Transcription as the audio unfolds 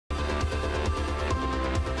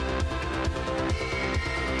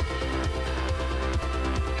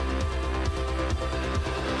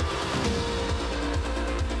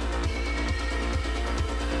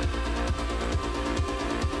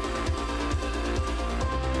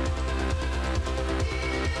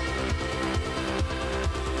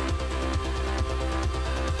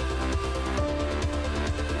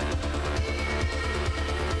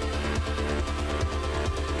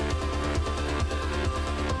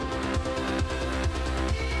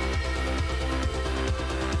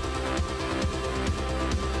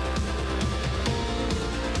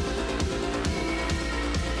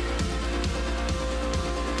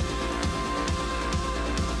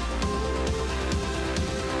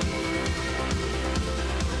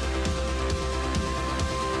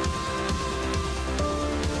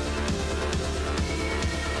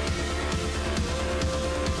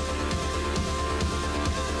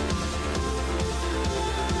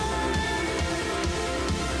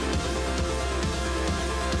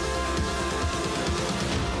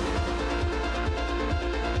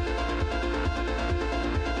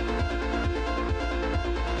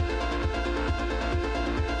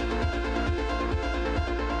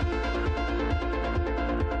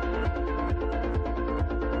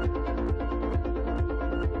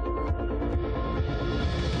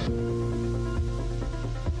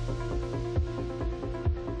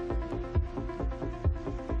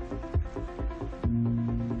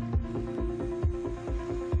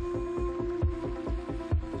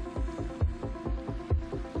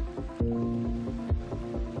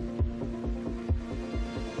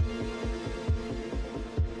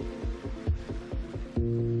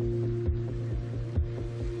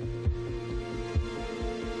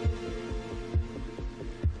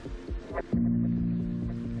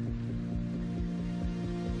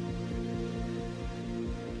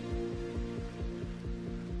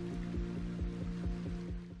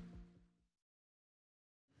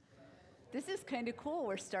This is kind of cool.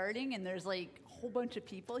 We're starting, and there's like a whole bunch of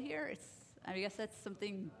people here. I guess that's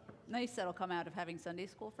something nice that'll come out of having Sunday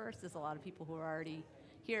school first. There's a lot of people who are already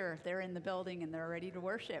here. They're in the building, and they're ready to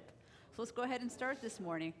worship. So let's go ahead and start this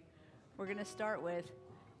morning. We're going to start with,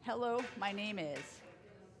 "Hello, my name is."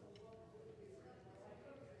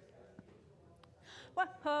 Whoa,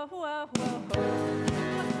 whoa, whoa, whoa, whoa.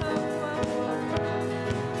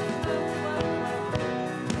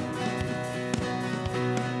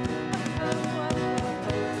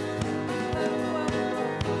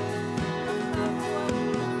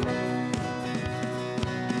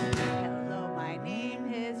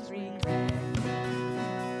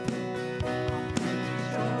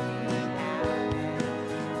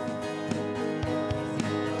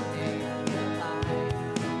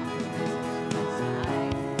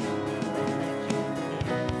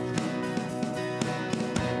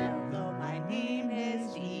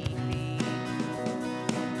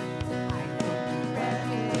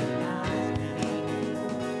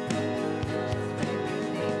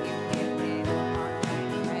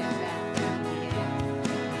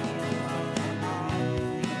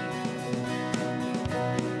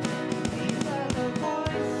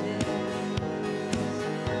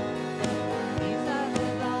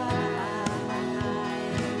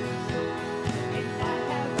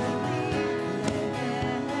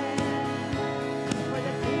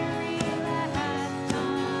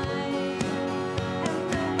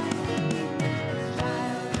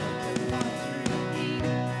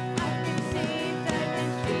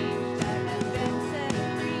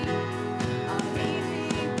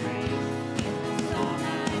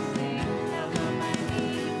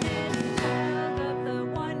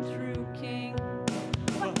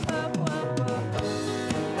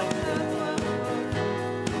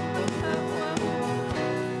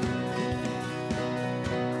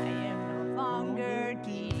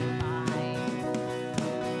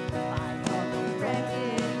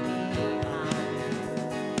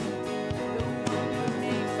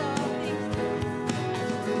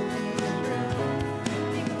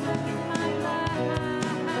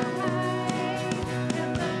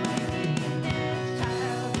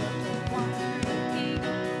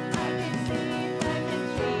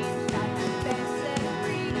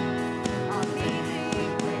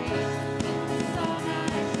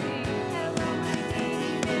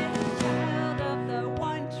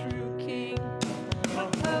 Whoa,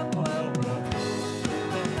 whoa, whoa, whoa.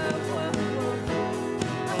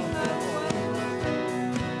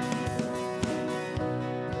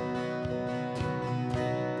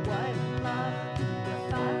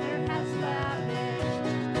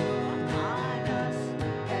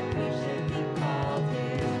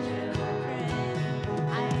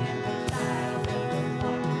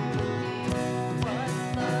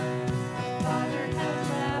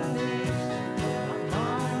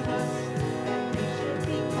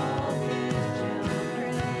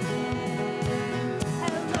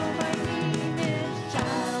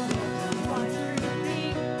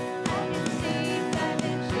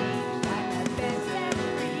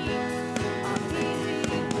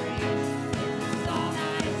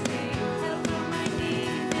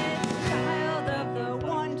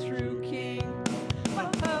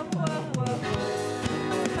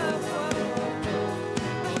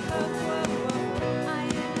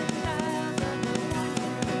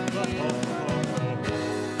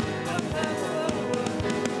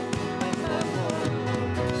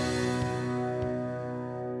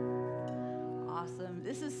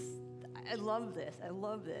 I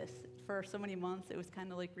love this. For so many months, it was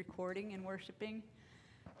kind of like recording and worshiping.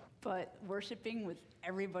 But worshiping with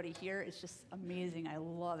everybody here is just amazing. I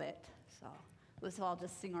love it. So let's all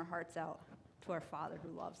just sing our hearts out to our Father who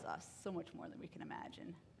loves us so much more than we can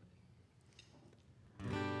imagine.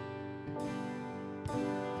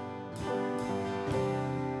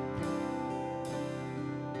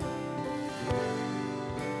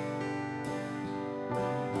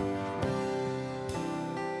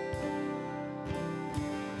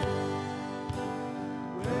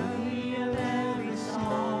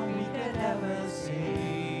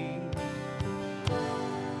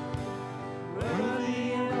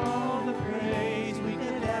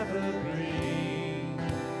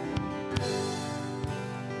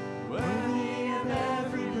 Worthy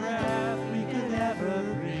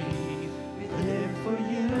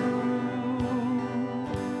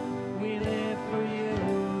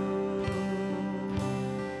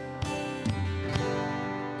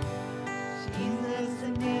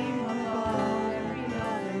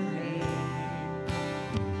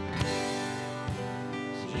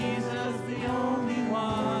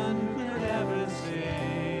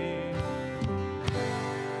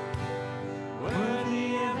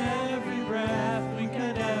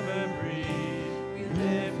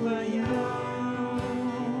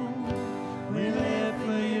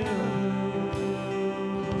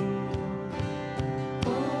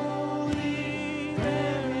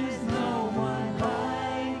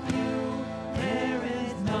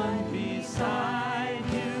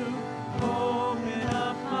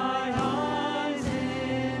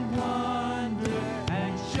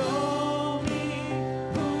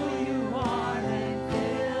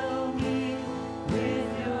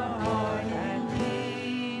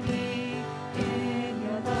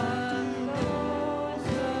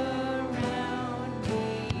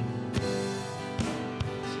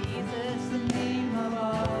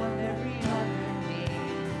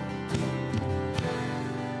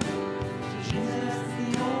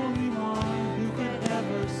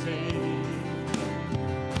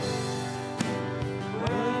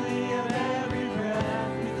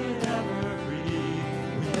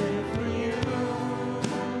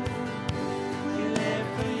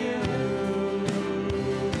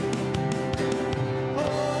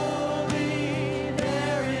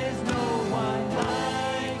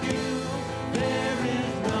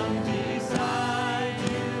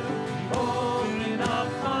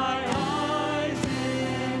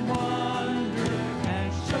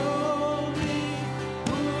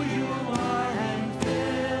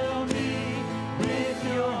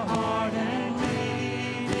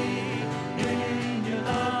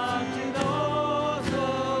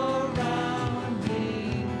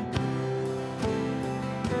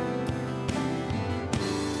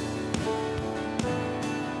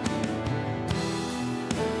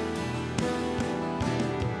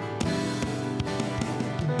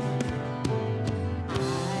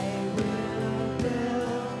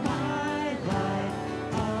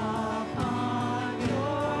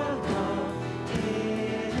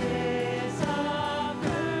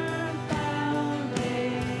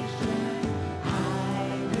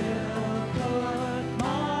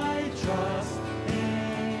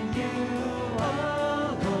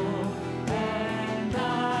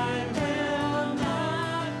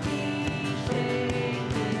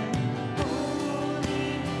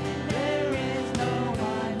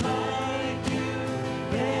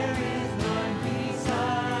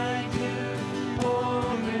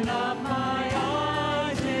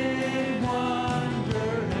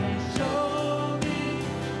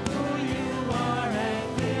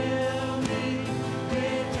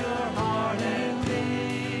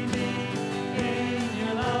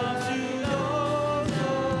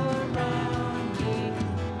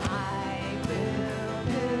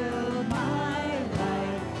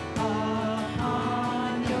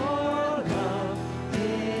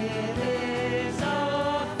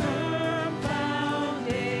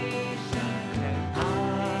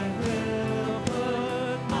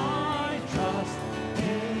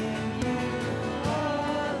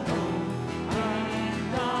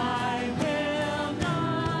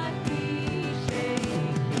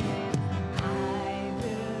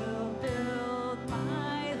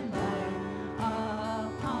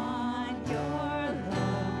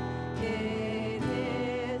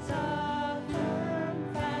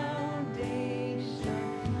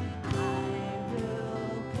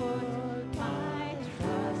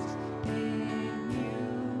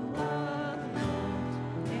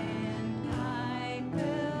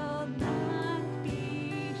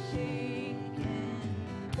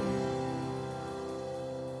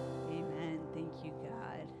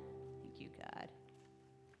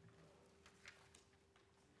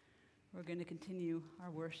we're going to continue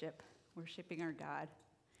our worship, worshiping our God,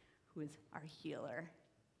 who is our healer.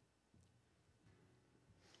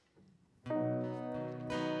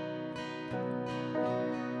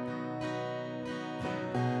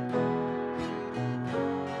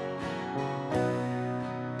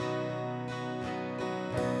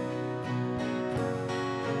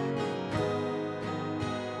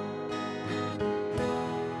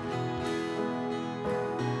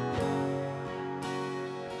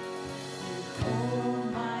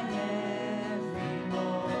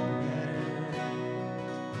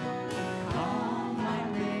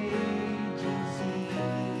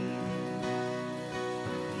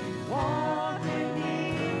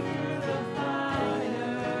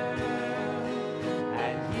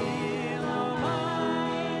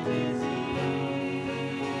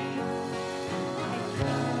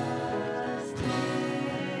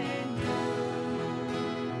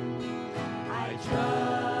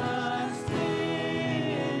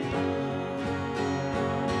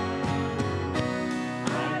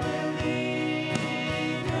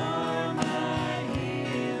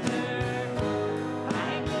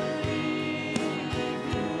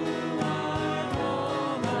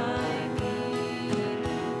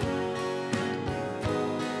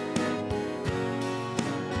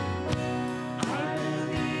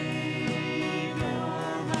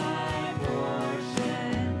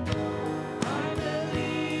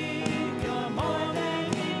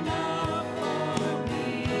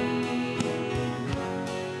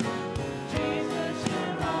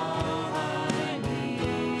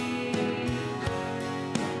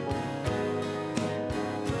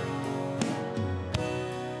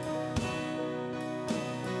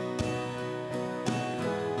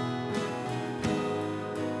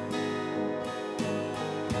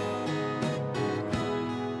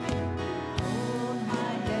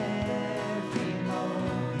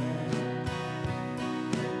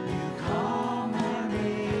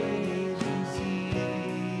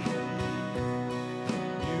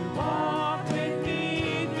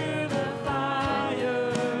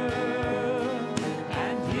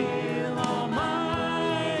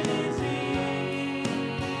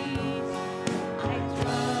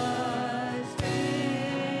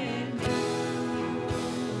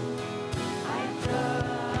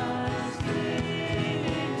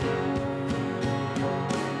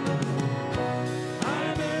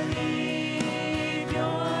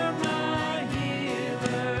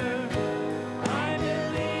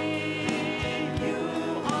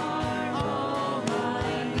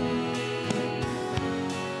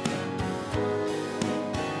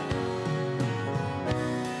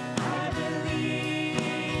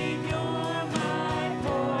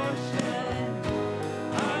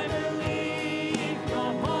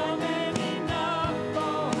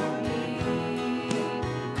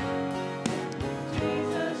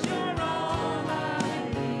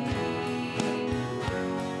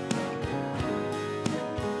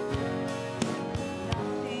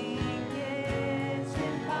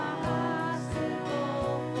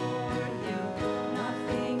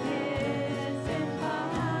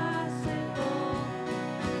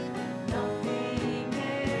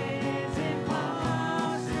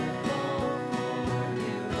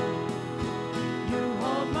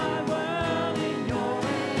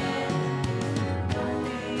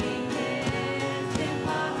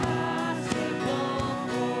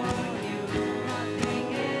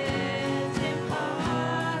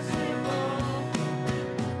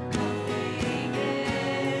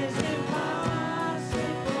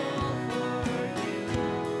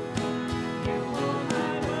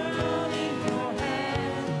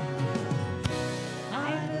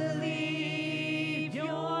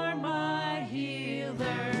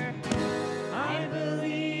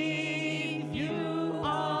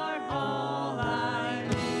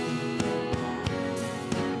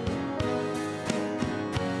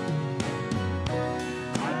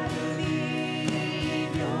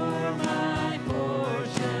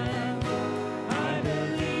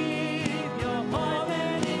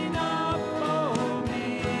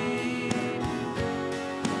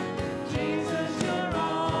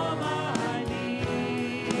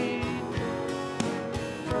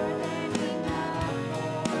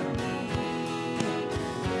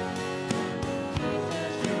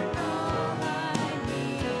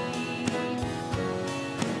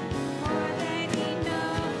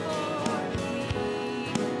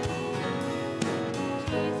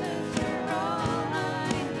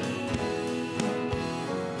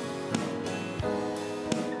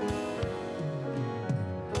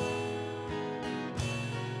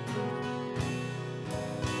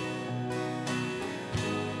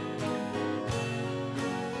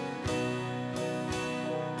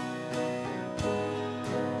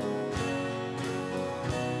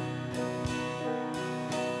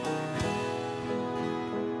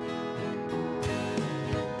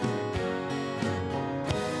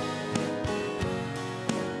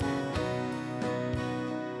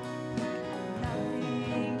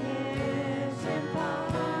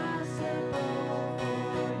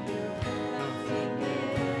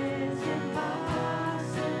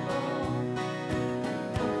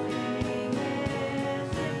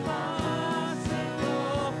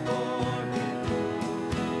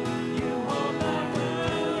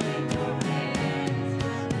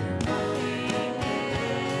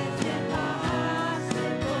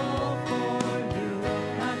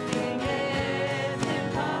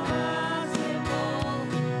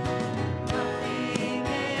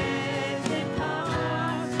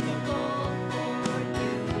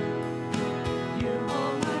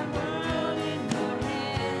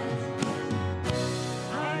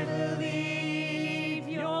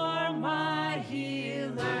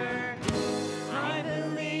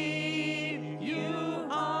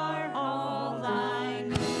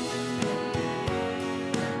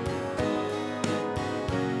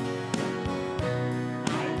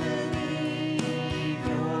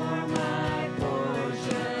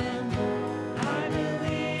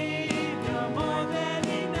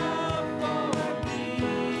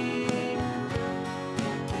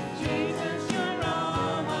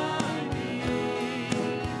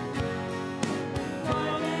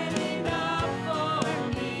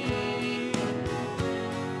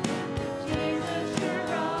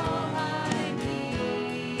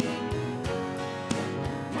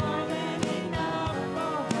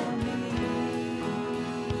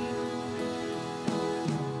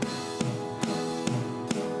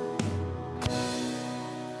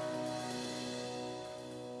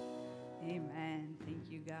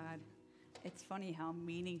 funny how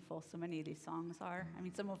meaningful so many of these songs are. I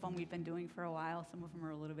mean, some of them we've been doing for a while. Some of them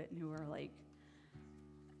are a little bit newer, like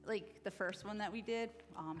the first one that we did,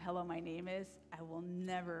 Hello, My Name Is. I will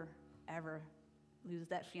never, ever lose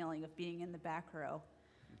that feeling of being in the back row,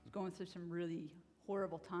 going through some really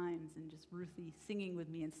horrible times, and just Ruthie singing with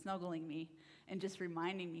me and snuggling me and just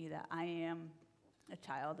reminding me that I am a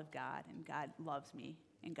child of God and God loves me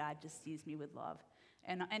and God just sees me with love.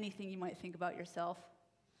 And anything you might think about yourself,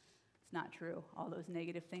 it's not true. All those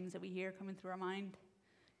negative things that we hear coming through our mind,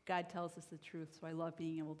 God tells us the truth. So I love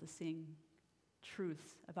being able to sing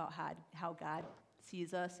truths about how God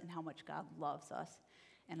sees us and how much God loves us.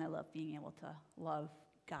 And I love being able to love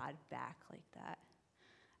God back like that.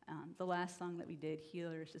 The last song that we did,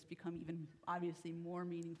 Healer, has just become even obviously more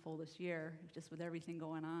meaningful this year, just with everything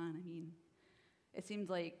going on. I mean, it seems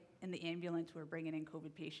like in the ambulance we're bringing in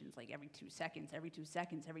COVID patients like every 2 seconds. And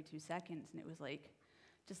it was like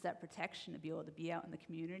just that protection to be able to be out in the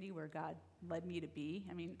community where God led me to be.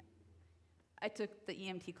 I mean, I took the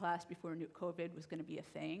EMT class before I knew COVID was going to be a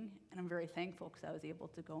thing, and I'm very thankful because I was able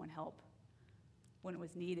to go and help when it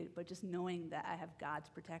was needed. But just knowing that I have God's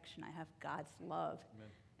protection, I have God's love.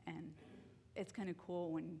 Amen. And it's kind of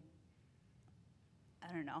cool when,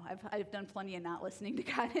 I don't know, I've done plenty of not listening to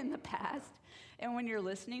God in the past. And when you're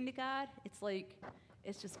listening to God, it's like,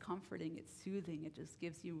 it's just comforting, it's soothing, it just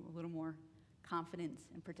gives you a little more confidence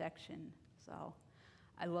and protection. So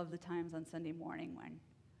I love the times on Sunday morning when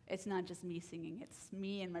it's not just me singing, it's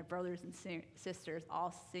me and my brothers and sisters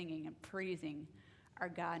all singing and praising our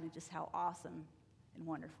God and just how awesome and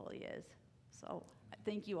wonderful He is. So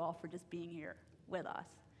thank you all for just being here with us.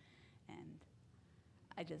 And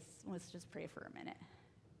let's just pray for a minute.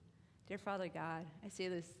 Dear Father God, I say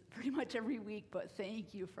this pretty much every week, but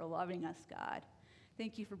thank you for loving us, God.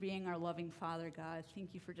 Thank you for being our loving Father, God.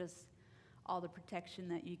 Thank you for just all the protection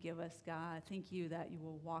that you give us, God. Thank you that you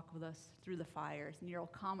will walk with us through the fires and you'll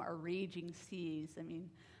calm our raging seas. I mean,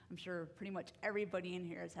 I'm sure pretty much everybody in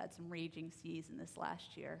here has had some raging seas in this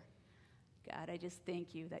last year. God, I just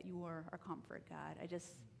thank you that you are our comfort, God. I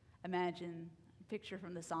just imagine a picture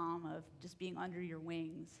from the Psalm of just being under your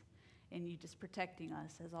wings and you just protecting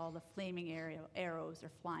us as all the flaming arrows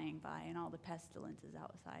are flying by and all the pestilences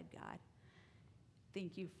outside, God.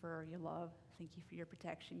 Thank you for your love. Thank you for your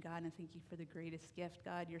protection, God, and thank you for the greatest gift,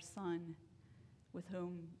 God, your Son,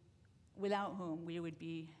 without whom we would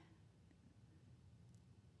be,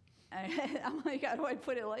 I'm like, how do I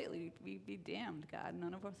put it lightly? We'd be damned, God.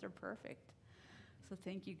 None of us are perfect. So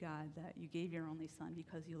thank you, God, that you gave your only Son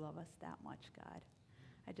because you love us that much, God.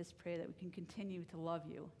 I just pray that we can continue to love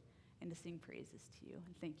you and to sing praises to you.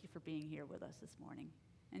 And thank you for being here with us this morning.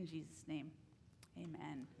 In Jesus' name, amen.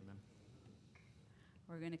 Amen.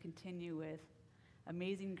 We're going to continue with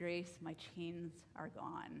Amazing Grace, My Chains Are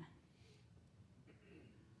Gone.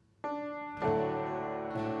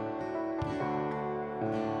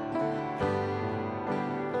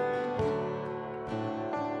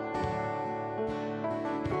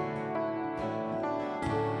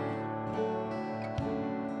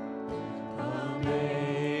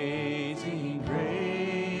 Amazing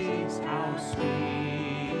grace, how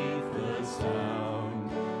sweet the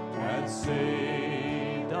sound that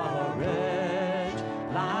saved a wretch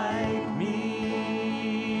like me.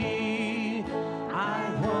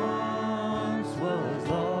 I once was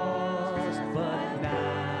lost, but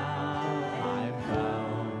now I'm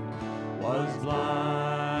found. Was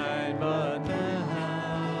blind, but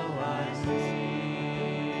now I see.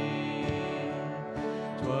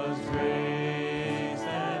 'Twas grace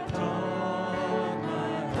that taught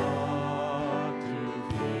my heart to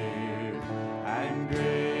fear, and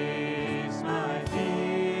grace my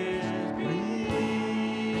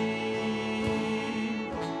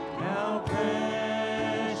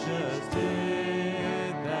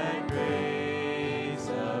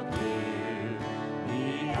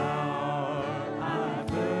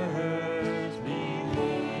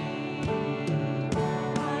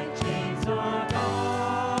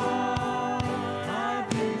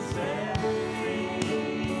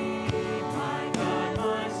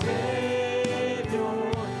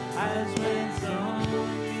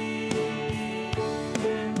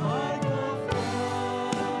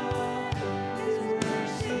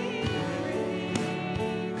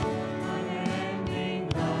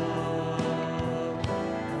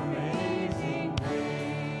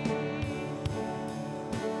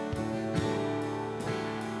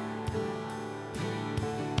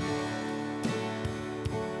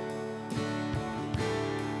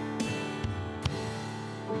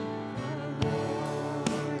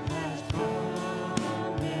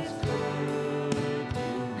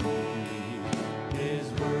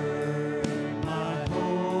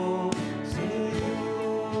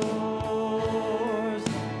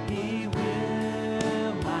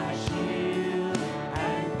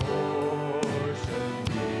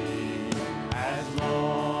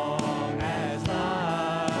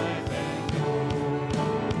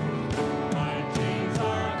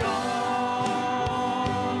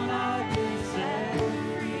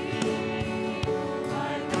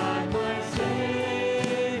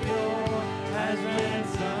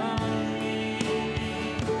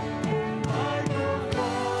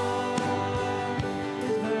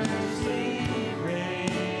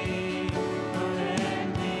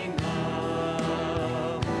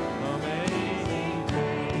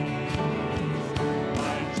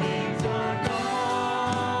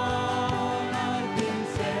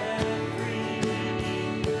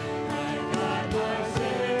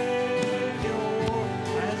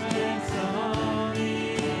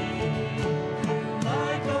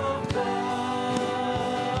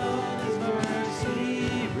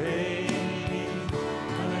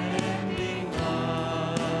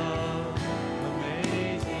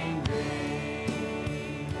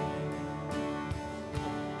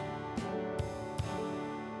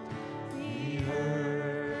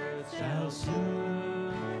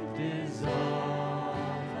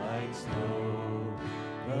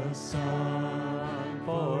sun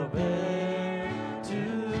forbid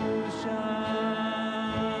to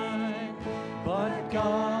shine, but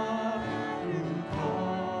God who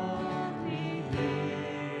called me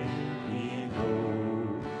here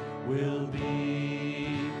below will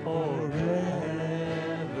be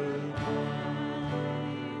forever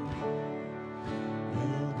mine.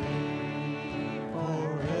 Will be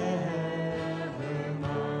forever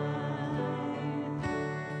mine.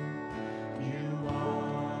 You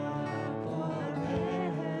are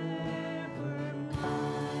forever mine.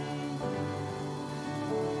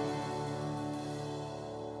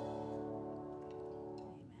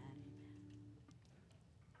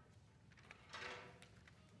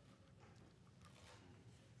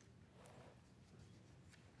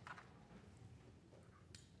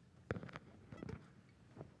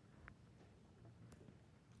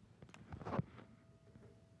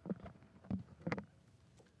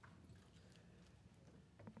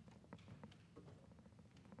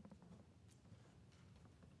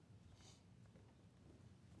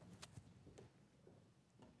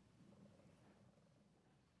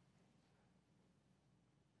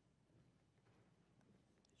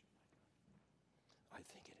 I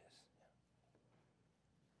think it is.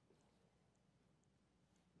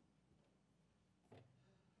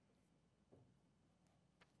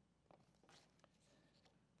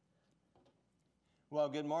 Well,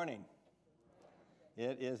 good morning.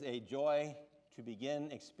 It is a joy to begin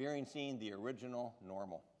experiencing the original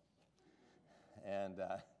normal. And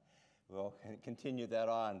we'll continue that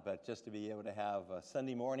on, but just to be able to have a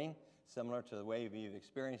Sunday morning similar to the way we've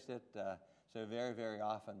experienced it so very, very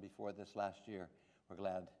often before this last year, we're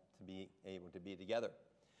glad to be able to be together.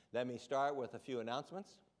 Let me start with a few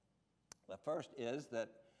announcements. The first is that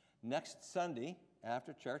next Sunday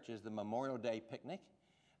after church is the Memorial Day picnic.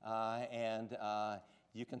 And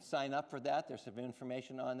you can sign up for that. There's some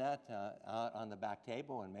information on that out on the back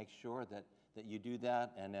table, and make sure that you do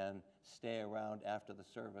that and then stay around after the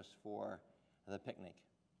service for the picnic.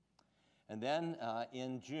 And then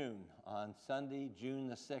in June, on Sunday, June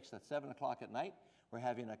the 6th at 7 o'clock at night, we're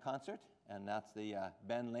having a concert, and that's the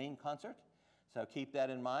Ben Lane concert. So keep that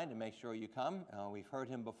in mind and make sure you come. We've heard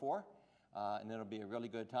him before. And it'll be a really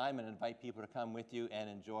good time, and invite people to come with you and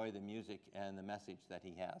enjoy the music and the message that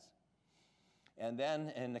he has. And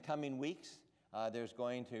then in the coming weeks, there's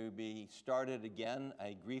going to be started again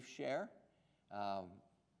a grief share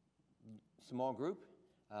small group,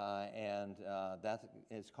 and that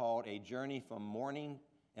is called A Journey from Mourning,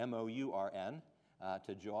 M-O-U-R-N,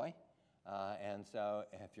 to Joy. And so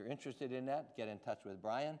if you're interested in that, get in touch with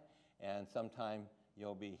Brian, and sometime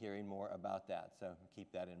you'll be hearing more about that. So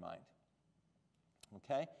keep that in mind.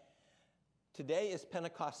 Okay, today is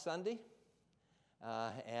Pentecost Sunday,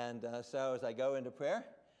 and so as I go into prayer,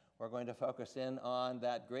 we're going to focus in on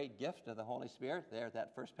that great gift of the Holy Spirit there at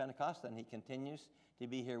that first Pentecost, and he continues to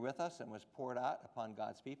be here with us and was poured out upon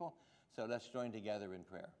God's people. So let's join together in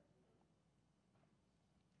prayer.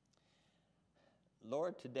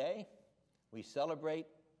 Lord, today we celebrate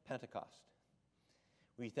Pentecost.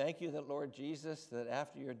 We thank you that, Lord Jesus, that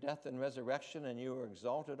after your death and resurrection and you were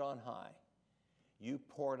exalted on high, you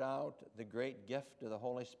poured out the great gift of the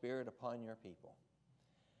Holy Spirit upon your people.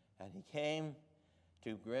 And he came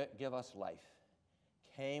to give us life,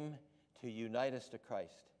 came to unite us to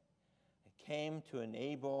Christ, came to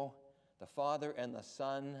enable the Father and the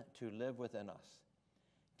Son to live within us,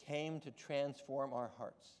 came to transform our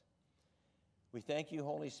hearts. We thank you,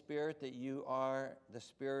 Holy Spirit, that you are the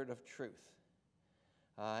Spirit of truth,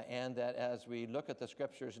 and that as we look at the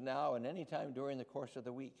Scriptures now and any time during the course of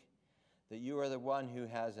the week, that you are the one who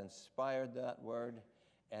has inspired that word,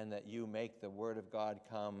 and that you make the word of God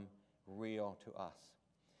come real to us.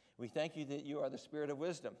 We thank you that you are the Spirit of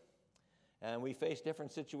wisdom, and we face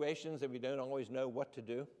different situations that we don't always know what to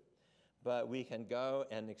do, but we can go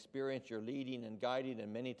and experience your leading and guiding,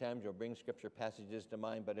 and many times you'll bring Scripture passages to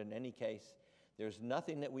mind, but in any case, there's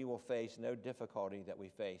nothing that we will face, no difficulty that we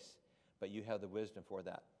face, but you have the wisdom for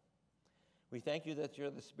that. We thank you that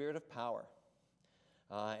you're the Spirit of power.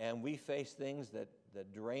 And we face things that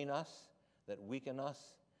drain us, that weaken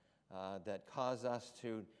us, that cause us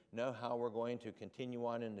to know how we're going to continue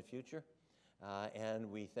on in the future.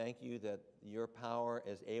 And we thank you that your power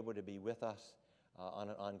is able to be with us on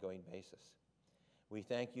an ongoing basis. We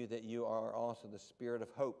thank you that you are also the Spirit of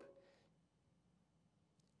hope.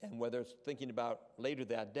 And whether it's thinking about later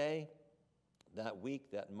that day, that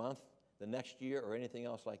week, that month, the next year, or anything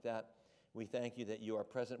else like that, we thank you that you are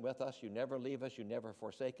present with us. You never leave us. You never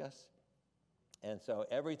forsake us. And so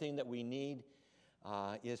everything that we need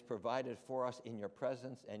is provided for us in your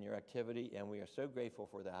presence and your activity, and we are so grateful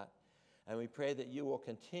for that. And we pray that you will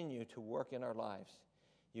continue to work in our lives.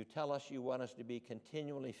 You tell us you want us to be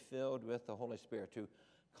continually filled with the Holy Spirit, to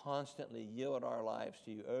constantly yield our lives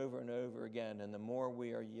to you over and over again. And the more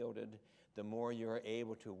we are yielded, the more you are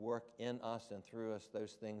able to work in us and through us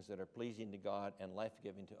those things that are pleasing to God and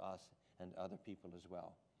life-giving to us and other people as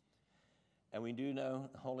well. And we do know,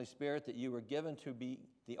 Holy Spirit, that you were given to be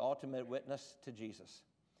the ultimate witness to Jesus.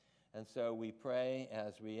 And so we pray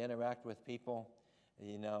as we interact with people,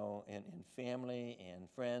 in family and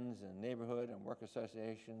friends and neighborhood and work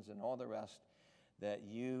associations and all the rest, that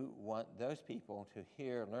you want those people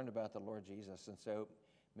to learn about the Lord Jesus. And so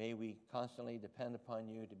may we constantly depend upon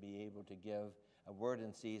you to be able to give a word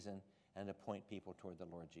in season and to point people toward the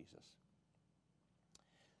Lord Jesus.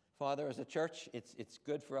 Father, as a church, it's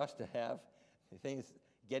good for us to have things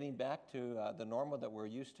getting back to the normal that we're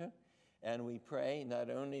used to. And we pray not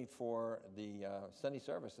only for the Sunday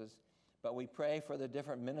services, but we pray for the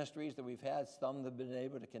different ministries that we've had. Some that have been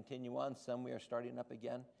able to continue on, some we are starting up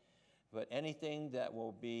again. But anything that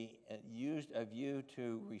will be used of you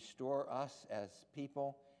to restore us as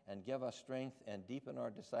people and give us strength and deepen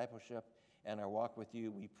our discipleship and our walk with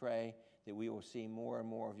you, we pray that we will see more and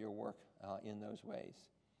more of your work in those ways.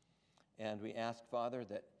 And we ask, Father,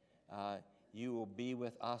 that you will be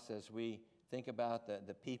with us as we think about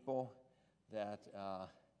the people that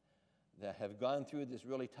have gone through this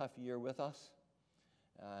really tough year with us.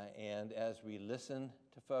 And as we listen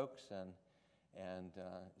to folks and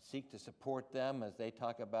seek to support them as they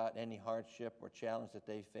talk about any hardship or challenge that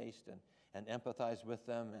they faced and empathize with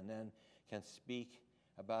them, and then can speak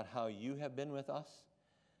about how you have been with us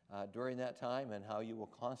during that time and how you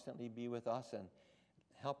will constantly be with us, and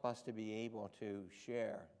help us to be able to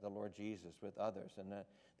share the Lord Jesus with others, and that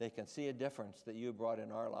they can see a difference that you brought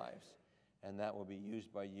in our lives, and that will be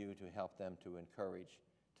used by you to help them to encourage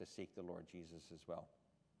to seek the Lord Jesus as well.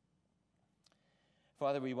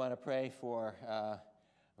 Father, we want to pray for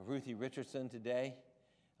Ruthie Richardson today.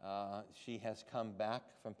 She has come back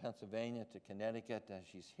from Pennsylvania to Connecticut, and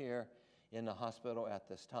she's here in the hospital at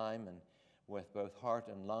this time, and with both heart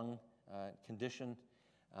and lung condition.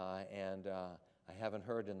 I haven't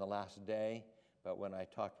heard in the last day, but when I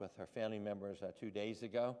talked with her family members 2 days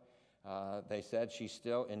ago, they said she's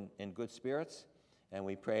still in good spirits, and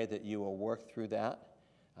we pray that you will work through that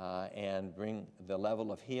and bring the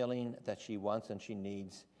level of healing that she wants and she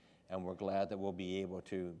needs. And we're glad that we'll be able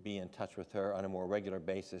to be in touch with her on a more regular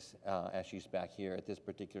basis as she's back here at this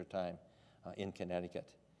particular time in Connecticut.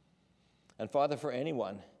 And Father, for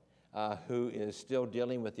anyone who is still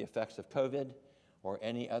dealing with the effects of COVID or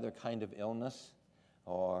any other kind of illness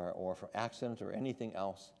or for accidents or anything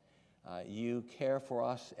else, you care for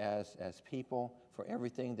us as people, for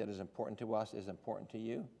everything that is important to us is important to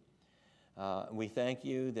you. We thank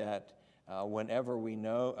you that whenever we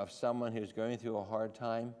know of someone who's going through a hard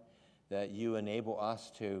time, that you enable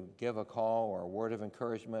us to give a call or a word of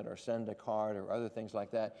encouragement or send a card or other things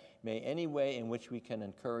like that. May any way in which we can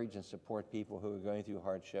encourage and support people who are going through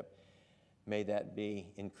hardship, may that be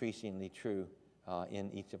increasingly true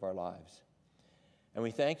in each of our lives. And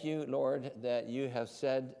we thank you, Lord, that you have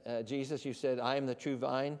said, Jesus, you said, I am the true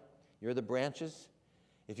vine, you're the branches.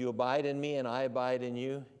 If you abide in me and I abide in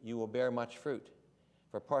you, you will bear much fruit.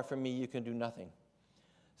 For apart from me, you can do nothing.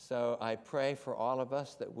 So I pray for all of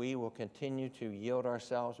us that we will continue to yield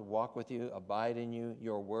ourselves, walk with you, abide in you.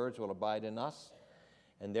 Your words will abide in us.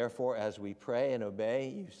 And therefore, as we pray and obey,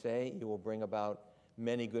 you say you will bring about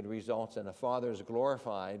many good results. And the Father is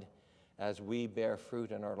glorified as we bear fruit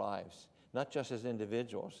in our lives, not just as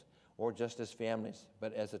individuals or just as families,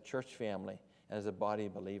 but as a church family, as a body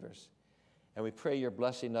of believers. And we pray your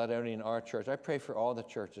blessing not only in our church. I pray for all the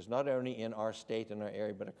churches, not only in our state and our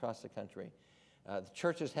area, but across the country. The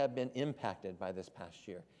churches have been impacted by this past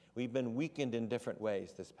year. We've been weakened in different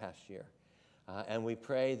ways this past year. And we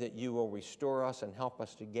pray that you will restore us and help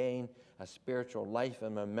us to gain a spiritual life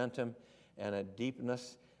and momentum and a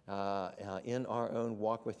deepness in our own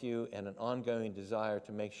walk with you, and an ongoing desire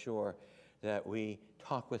to make sure that we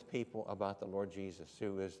talk with people about the Lord Jesus,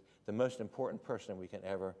 who is the most important person we can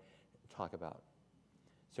ever talk about.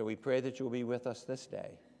 So we pray that you will be with us this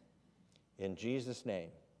day. In Jesus' name.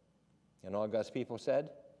 And all God's people said,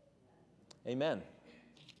 amen.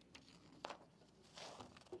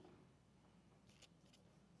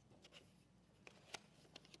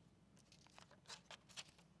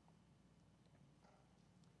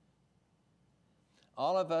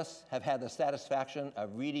 All of us have had the satisfaction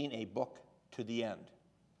of reading a book to the end.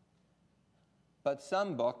 But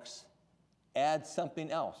some books add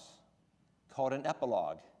something else called an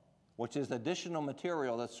epilogue, which is additional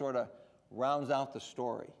material that sort of rounds out the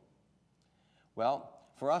story. Well,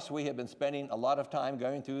 For us, we have been spending a lot of time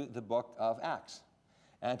going through the book of Acts.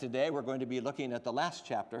 And today we're going to be looking at the last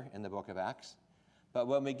chapter in the book of Acts. But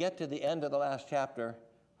when we get to the end of the last chapter,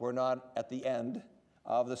 we're not at the end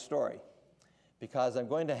of the story, because I'm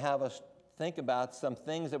going to have us think about some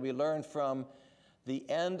things that we learned from the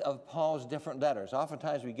end of Paul's different letters.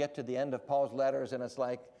 Oftentimes we get to the end of Paul's letters and it's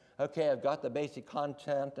like, okay, I've got the basic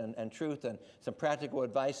content and truth and some practical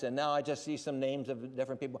advice, and now I just see some names of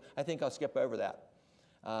different people. I think I'll skip over that.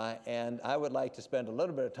 And I would like to spend a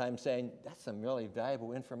little bit of time saying that's some really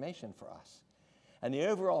valuable information for us. And the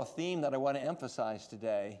overall theme that I want to emphasize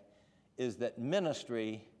today is that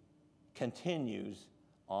ministry continues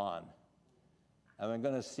on. And we're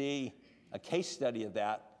going to see a case study of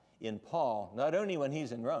that in Paul, not only when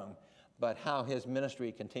he's in Rome, but how his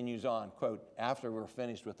ministry continues on, quote, after we're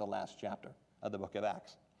finished with the last chapter of the book of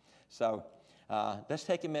Acts. So let's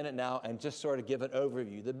take a minute now and just sort of give an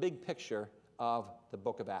overview, the big picture of the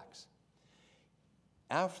book of Acts.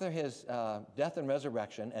 After his death and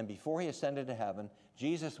resurrection, and before he ascended to heaven,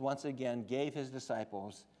 Jesus once again gave his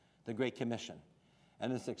disciples the Great Commission.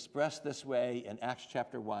 And it's expressed this way in Acts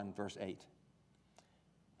chapter 1, verse 8.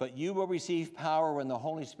 But you will receive power when the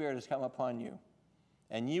Holy Spirit has come upon you,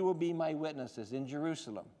 and you will be my witnesses in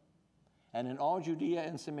Jerusalem and in all Judea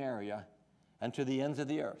and Samaria and to the ends of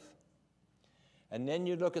the earth. And then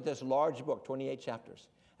you look at this large book, 28 chapters,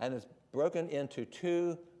 and it's broken into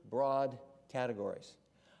two broad categories.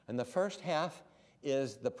 And the first half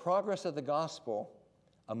is the progress of the gospel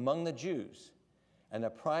among the Jews, and the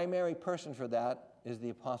primary person for that is the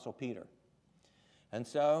Apostle Peter. And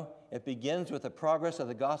so it begins with the progress of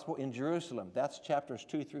the gospel in Jerusalem. That's chapters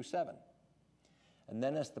 2 through 7. And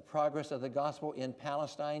then it's the progress of the gospel in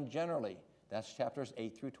Palestine generally. That's chapters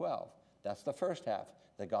 8 through 12. That's the first half,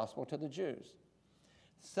 the gospel to the Jews.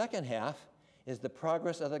 The second half is the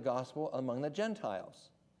progress of the gospel among the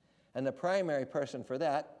Gentiles. And the primary person for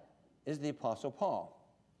that is the Apostle Paul.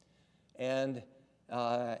 And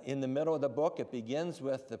in the middle of the book, it begins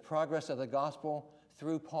with the progress of the gospel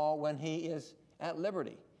through Paul when he is at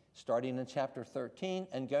liberty, starting in chapter 13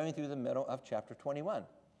 and going through the middle of chapter 21.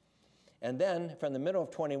 And then from the middle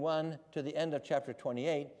of 21 to the end of chapter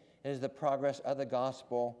 28 is the progress of the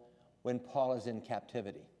gospel when Paul is in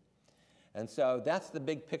captivity. And so that's the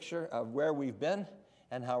big picture of where we've been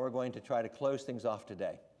and how we're going to try to close things off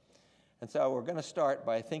today. And so we're going to start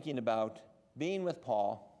by thinking about being with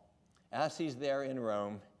Paul as he's there in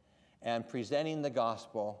Rome and presenting the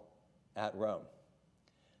gospel at Rome.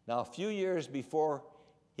 Now, a few years before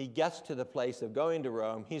he gets to the place of going to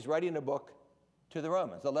Rome, he's writing a book to the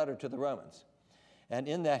Romans, a letter to the Romans. And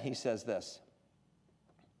in that he says this,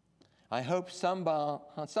 I hope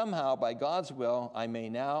somehow by God's will I may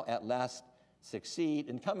now at last succeed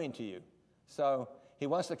in coming to you. So he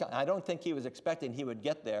wants to come. I don't think he was expecting he would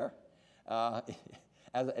get there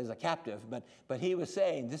as a captive, but he was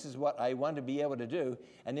saying, this is what I want to be able to do.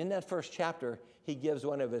 And in that first chapter, he gives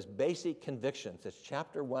one of his basic convictions. It's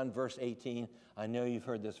chapter 1, verse 18. I know you've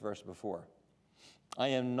heard this verse before. I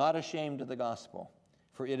am not ashamed of the gospel,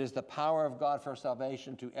 for it is the power of God for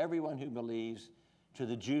salvation to everyone who believes, to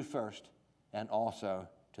the Jew first, and also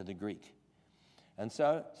to the Greek. And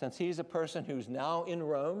so, since he's a person who's now in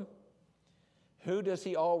Rome, who does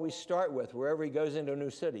he always start with wherever he goes into a new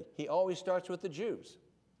city? He always starts with the Jews.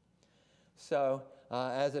 So,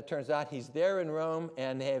 as it turns out, he's there in Rome,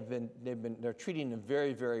 and they're treating him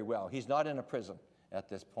very, very well. He's not in a prison at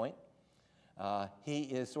this point. He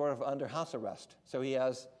is sort of under house arrest. So he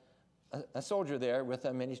has a soldier there with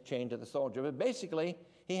him, and he's chained to the soldier. But basically,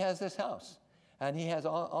 he has this house, and he has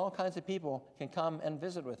all kinds of people can come and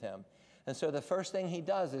visit with him. And so the first thing he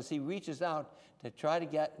does is he reaches out to try to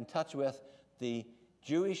get in touch with the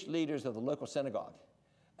Jewish leaders of the local synagogue.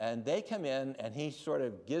 And they come in, and he sort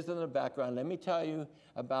of gives them the background. Let me tell you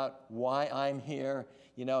about why I'm here,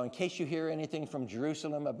 in case you hear anything from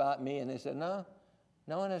Jerusalem about me. And they said, no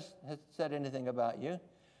one has said anything about you.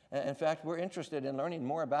 In fact, we're interested in learning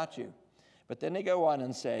more about you. But then they go on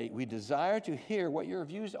and say, we desire to hear what your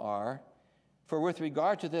views are, for with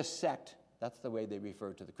regard to this sect, that's the way they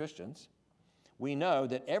refer to the Christians, we know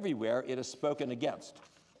that everywhere it is spoken against.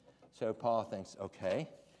 So Paul thinks, okay,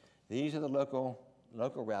 these are the local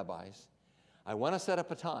rabbis. I want to set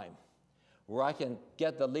up a time where I can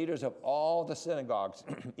get the leaders of all the synagogues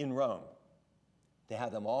in Rome to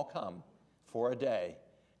have them all come for a day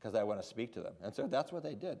because I want to speak to them. And so that's what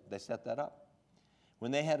they did. They set that up.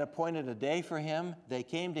 When they had appointed a day for him, they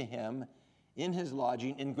came to him in his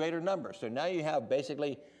lodging in greater numbers. So now you have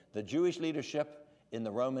basically the Jewish leadership in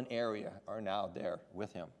the Roman area are now there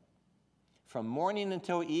with him. From morning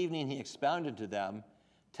until evening, he expounded to them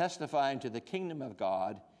testifying to the kingdom of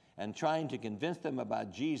God and trying to convince them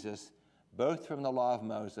about Jesus, both from the law of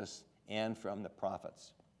Moses and from the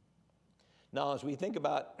prophets. Now, as we think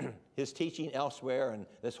about his teaching elsewhere and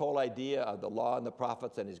this whole idea of the law and the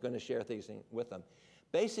prophets, and he's going to share things with them,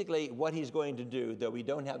 basically what he's going to do, though we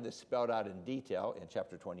don't have this spelled out in detail in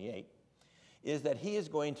chapter 28, is that he is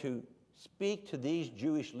going to speak to these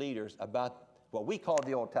Jewish leaders about what we call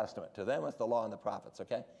the Old Testament. To them, it's the law and the prophets,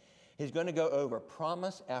 okay? He's going to go over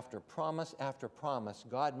promise after promise after promise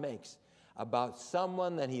God makes about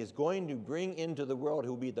someone that he is going to bring into the world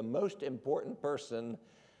who will be the most important person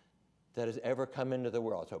that has ever come into the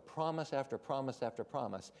world. So promise after promise after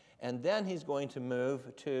promise. And then he's going to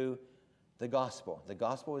move to the gospel. The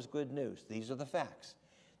gospel is good news. These are the facts.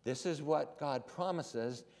 This is what God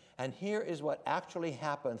promises, and here is what actually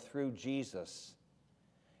happened through Jesus.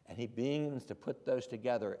 And he begins to put those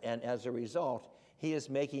together, and as a result, he is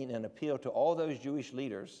making an appeal to all those Jewish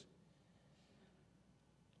leaders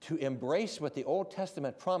to embrace what the Old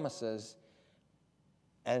Testament promises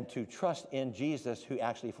and to trust in Jesus, who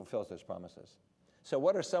actually fulfills those promises. So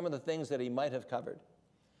what are some of the things that he might have covered?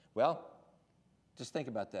 Well, just think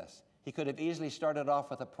about this. He could have easily started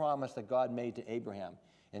off with a promise that God made to Abraham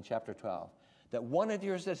in chapter 12, that one of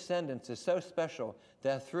your descendants is so special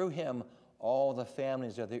that through him all the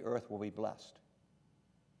families of the earth will be blessed.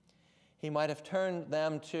 He might have turned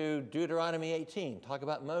them to Deuteronomy 18, talk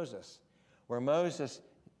about Moses, where Moses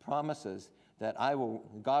promises that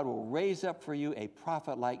God will raise up for you a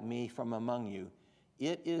prophet like me from among you.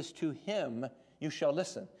 It is to him you shall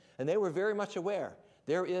listen. And they were very much aware.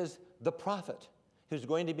 There is the prophet who's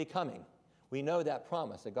going to be coming. We know that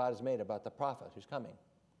promise that God has made about the prophet who's coming.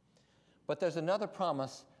 But there's another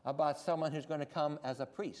promise about someone who's going to come as a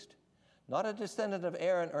priest. Not a descendant of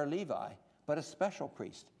Aaron or Levi, but a special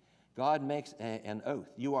priest. God makes an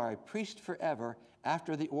oath. You are a priest forever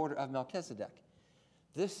after the order of Melchizedek.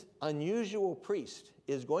 This unusual priest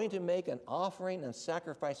is going to make an offering and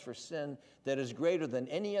sacrifice for sin that is greater than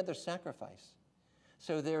any other sacrifice.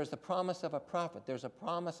 So there is the promise of a prophet. There's a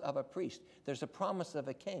promise of a priest. There's a promise of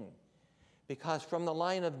a king. Because from the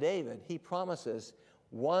line of David, he promises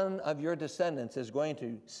one of your descendants is going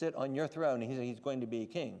to sit on your throne, and he's going to be a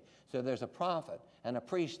king. So there's a prophet and a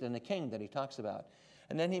priest and a king that he talks about.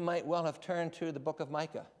 And then he might well have turned to the book of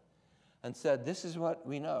Micah and said, this is what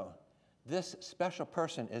we know. This special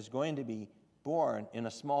person is going to be born in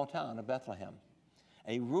a small town of Bethlehem,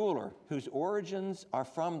 a ruler whose origins are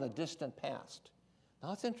from the distant past.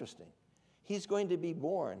 Now, it's interesting. He's going to be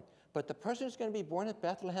born, but the person who's going to be born at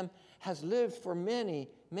Bethlehem has lived for many,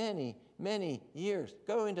 many, many years,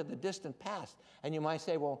 go into the distant past. And you might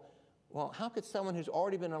say, well, how could someone who's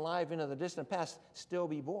already been alive into the distant past still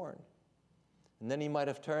be born? And then he might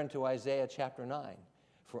have turned to Isaiah chapter 9.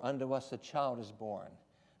 For unto us a child is born,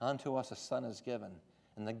 unto us a son is given,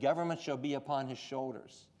 and the government shall be upon his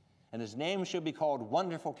shoulders. And his name shall be called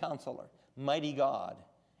Wonderful Counselor, Mighty God,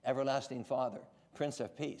 Everlasting Father, Prince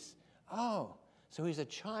of Peace. Oh, so he's a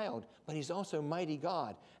child, but he's also Mighty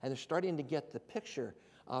God. And they're starting to get the picture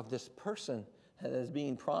of this person that is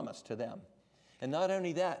being promised to them. And not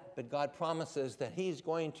only that, but God promises that he's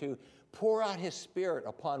going to pour out his Spirit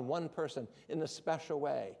upon one person in a special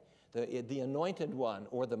way, the anointed one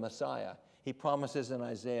or the Messiah. He promises in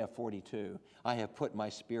Isaiah 42, I have put my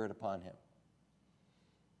Spirit upon him.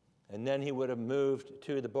 And then he would have moved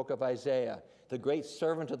to the book of Isaiah, the great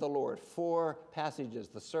servant of the Lord. 4 passages,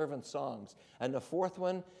 the servant songs. And the 4th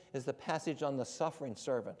one is the passage on the suffering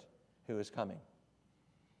servant who is coming.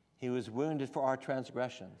 He was wounded for our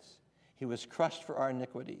transgressions. He was crushed for our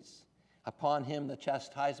iniquities. Upon him the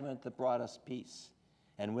chastisement that brought us peace.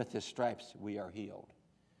 And with his stripes we are healed.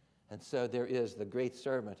 And so there is the great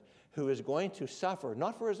servant who is going to suffer,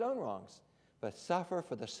 not for his own wrongs, but suffer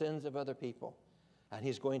for the sins of other people. And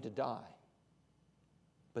he's going to die.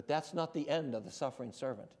 But that's not the end of the suffering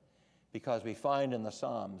servant, because we find in the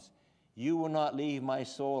Psalms, you will not leave my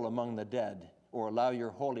soul among the dead or allow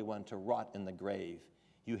your Holy One to rot in the grave.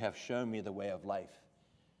 You have shown me the way of life.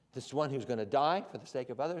 This one who's going to die for the sake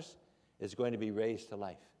of others is going to be raised to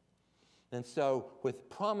life. And so with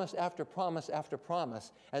promise after promise after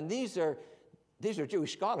promise, and these are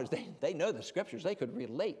Jewish scholars. They know the scriptures. They could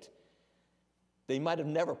relate. They might have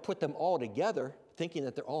never put them all together, thinking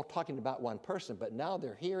that they're all talking about one person, but now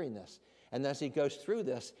they're hearing this. And as he goes through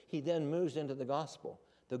this, he then moves into the gospel,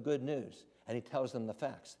 the good news, and he tells them the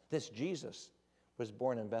facts. This Jesus was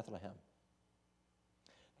born in Bethlehem.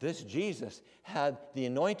 This Jesus had the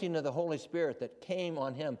anointing of the Holy Spirit that came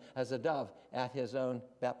on him as a dove at his own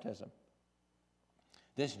baptism.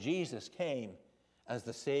 This Jesus came as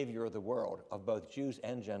the Savior of the world, of both Jews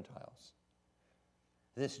and Gentiles.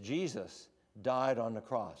 This Jesus died on the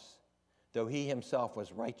cross, though he himself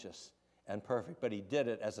was righteous and perfect, but he did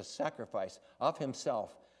it as a sacrifice of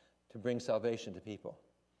himself to bring salvation to people.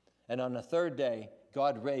 And on the third day,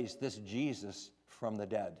 God raised this Jesus from the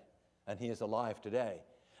dead, and he is alive today.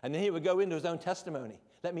 And then he would go into his own testimony.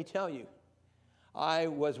 Let me tell you, I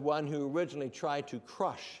was one who originally tried to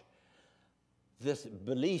crush this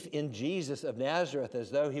belief in Jesus of Nazareth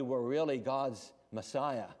as though he were really God's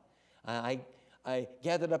Messiah. I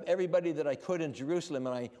gathered up everybody that I could in Jerusalem,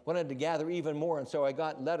 and I wanted to gather even more. And so I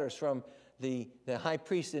got letters from the high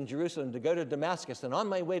priest in Jerusalem to go to Damascus. And on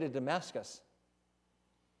my way to Damascus,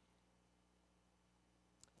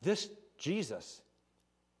 this Jesus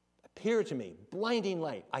appeared to me, blinding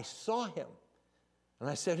light. I saw him. And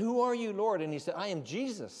I said, "Who are you, Lord?" And he said, "I am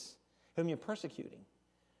Jesus, whom you're persecuting."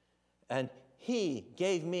 And he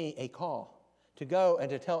gave me a call to go and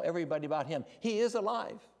to tell everybody about him. He is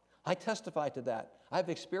alive. I testify to that. I've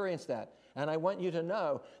experienced that. And I want you to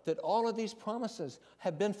know that all of these promises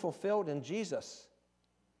have been fulfilled in Jesus.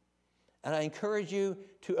 And I encourage you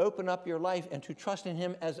to open up your life and to trust in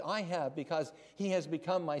him as I have, because he has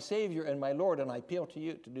become my Savior and my Lord, and I appeal to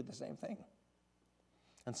you to do the same thing.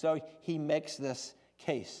 And so he makes this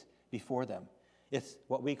case before them. It's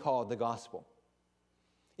what we call the gospel.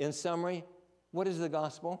 In summary, what is the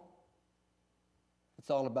gospel?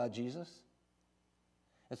 It's all about Jesus.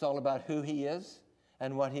 It's all about who he is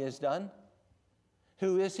and what he has done.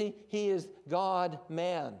 Who is he? He is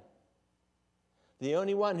God-man, the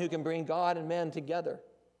only one who can bring God and man together.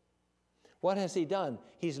 What has he done?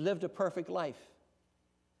 He's lived a perfect life.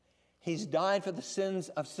 He's died for the sins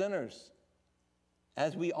of sinners,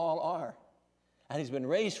 as we all are. And he's been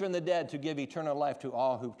raised from the dead to give eternal life to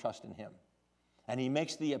all who trust in him. And he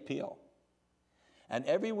makes the appeal. And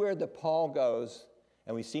everywhere that Paul goes,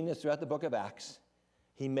 and we've seen this throughout the book of Acts,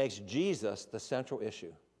 he makes Jesus the central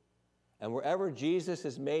issue. And wherever Jesus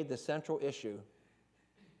is made the central issue,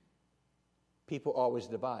 people always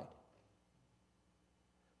divide.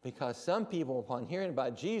 Because some people, upon hearing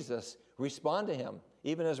about Jesus, respond to him,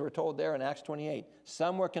 even as we're told there in Acts 28.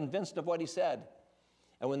 Some were convinced of what he said.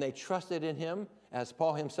 And when they trusted in him, as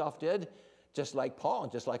Paul himself did, just like Paul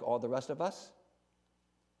and just like all the rest of us,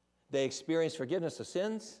 they experienced forgiveness of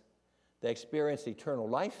sins, they experienced eternal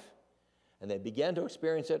life, and they began to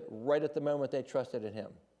experience it right at the moment they trusted in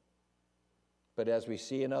him. But as we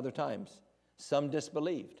see in other times, some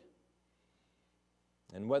disbelieved.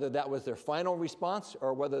 And whether that was their final response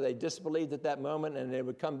or whether they disbelieved at that moment and they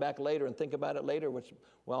would come back later and think about it later, which,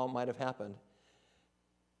 well, might have happened,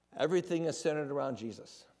 everything is centered around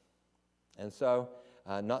Jesus. And so,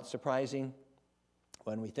 not surprising,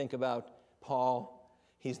 when we think about Paul,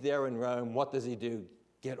 he's there in Rome. What does he do?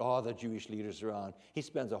 Get all the Jewish leaders around. He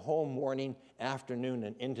spends a whole morning, afternoon,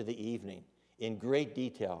 and into the evening in great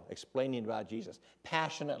detail explaining about Jesus,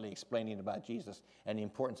 passionately explaining about Jesus and the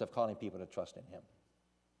importance of calling people to trust in him.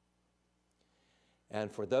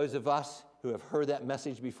 And for those of us who have heard that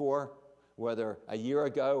message before, whether a year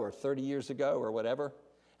ago or 30 years ago or whatever,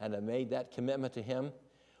 and have made that commitment to him,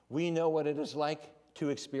 we know what it is like to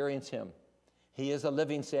experience him. He is a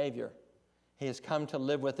living Savior. He has come to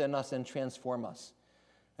live within us and transform us.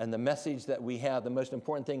 And the message that we have, the most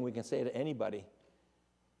important thing we can say to anybody,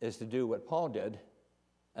 is to do what Paul did,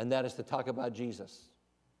 and that is to talk about Jesus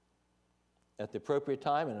at the appropriate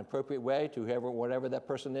time and appropriate way to whoever, whatever that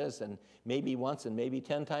person is, and maybe once and maybe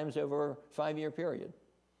 10 times over a 5-year period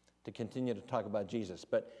to continue to talk about Jesus.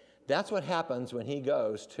 But that's what happens when he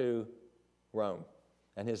goes to Rome.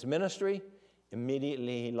 And his ministry,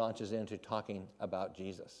 immediately he launches into talking about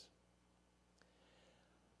Jesus.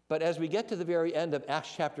 But as we get to the very end of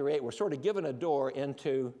Acts chapter 8, we're sort of given a door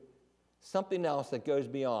into something else that goes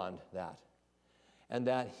beyond that. And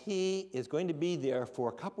that he is going to be there for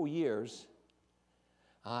a couple years,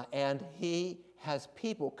 and he has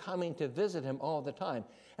people coming to visit him all the time.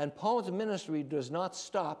 And Paul's ministry does not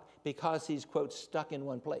stop because he's, quote, stuck in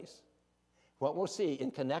one place. What we'll see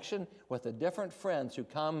in connection with the different friends who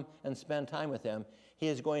come and spend time with him, he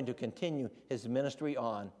is going to continue his ministry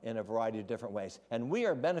on in a variety of different ways. And we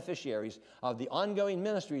are beneficiaries of the ongoing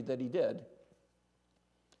ministry that he did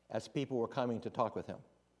as people were coming to talk with him.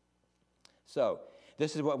 So,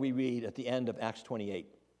 this is what we read at the end of Acts 28.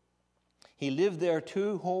 He lived there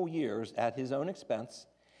 2 whole years at his own expense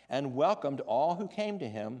and welcomed all who came to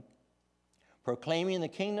him, proclaiming the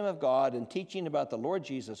kingdom of God and teaching about the Lord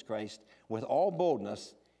Jesus Christ with all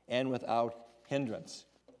boldness and without hindrance.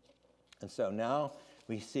 And so now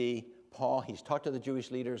we see Paul, he's talked to the Jewish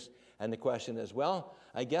leaders, and the question is, well,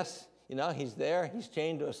 I guess, he's there, he's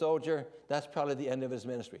chained to a soldier, that's probably the end of his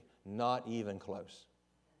ministry. Not even close.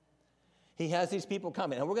 he has these people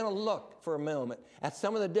coming. And we're going to look for a moment at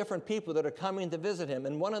some of the different people that are coming to visit him.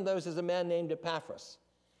 And one of those is a man named Epaphras.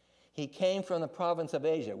 He came from the province of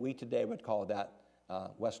Asia. We today would call that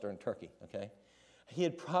Western Turkey, okay? He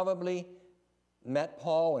had probably met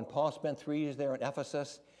Paul when Paul spent 3 years there in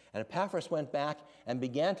Ephesus. And Epaphras went back and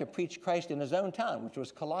began to preach Christ in his own town, which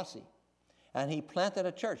was Colossae. And he planted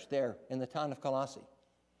a church there in the town of Colossae.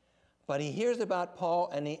 But he hears about Paul,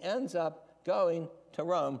 and he ends up going to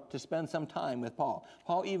Rome to spend some time with Paul.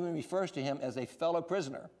 Paul even refers to him as a fellow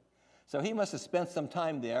prisoner. So he must have spent some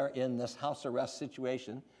time there in this house arrest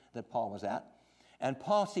situation that Paul was at. And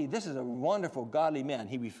Paul, see, this is a wonderful, godly man.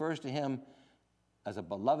 He refers to him as a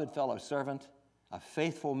beloved fellow servant, a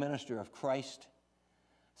faithful minister of Christ,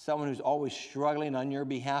 someone who's always struggling on your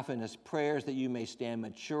behalf in his prayers that you may stand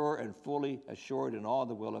mature and fully assured in all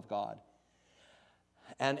the will of God.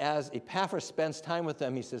 And as Epaphras spends time with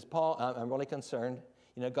them, he says, Paul, I'm really concerned.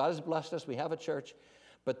 You know, God has blessed us. We have a church.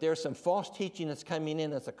 But there's some false teaching that's coming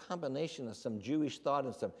in. It's a combination of some Jewish thought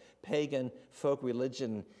and some pagan folk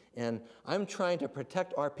religion. And I'm trying to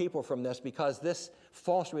protect our people from this because this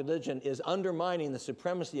false religion is undermining the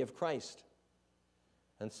supremacy of Christ.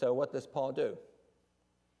 And so what does Paul do?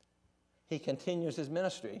 He continues his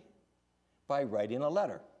ministry by writing a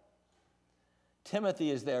letter.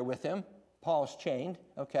 Timothy is there with him. Paul's chained,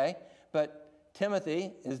 okay? But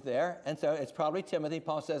Timothy is there, and so it's probably Timothy.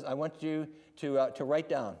 Paul says, I want you to write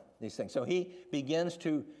down these things. So he begins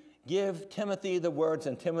to give Timothy the words,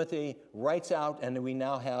 and Timothy writes out, and we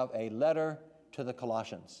now have a letter to the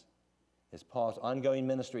Colossians. It's Paul's ongoing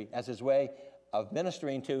ministry as his way of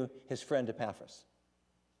ministering to his friend Epaphras.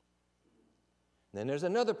 Then there's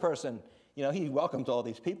another person. You know, he welcomes all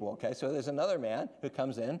these people, okay? So there's another man who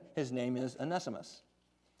comes in. His name is Onesimus.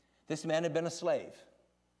 This man had been a slave.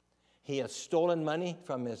 He had stolen money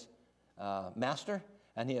from his master,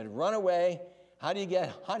 and he had run away. How do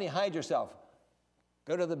you hide yourself?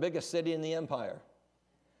 Go to the biggest city in the empire.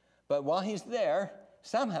 But while he's there,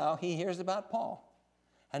 somehow he hears about Paul,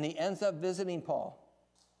 and he ends up visiting Paul.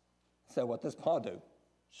 So what does Paul do?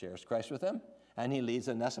 Shares Christ with him, and he leads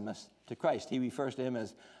Onesimus to Christ. He refers to him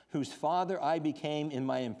as, whose father I became in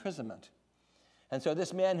my imprisonment. And so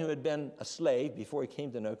this man who had been a slave before he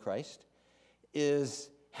came to know Christ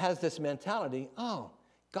has this mentality, oh,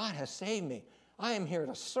 God has saved me. I am here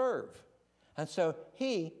to serve. And so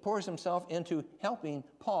he pours himself into helping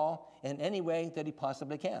Paul in any way that he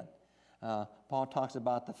possibly can. Paul talks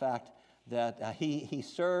about the fact that he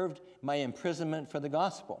served my imprisonment for the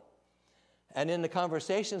gospel. And in the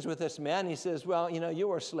conversations with this man, he says, well, you know, you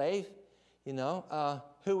were a slave. You know,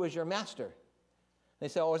 who was your master? They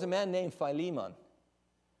said, oh, it was a man named Philemon.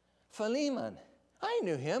 Philemon, I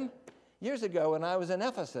knew him years ago when I was in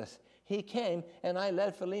Ephesus. He came, and I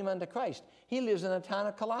led Philemon to Christ. He lives in the town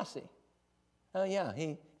of Colossae. Oh, yeah,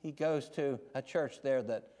 he goes to a church there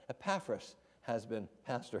that Epaphras has been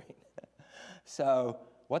pastoring. So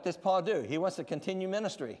what does Paul do? He wants to continue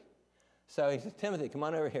ministry. So he says, Timothy, come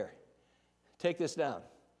on over here. Take this down.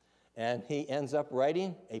 And he ends up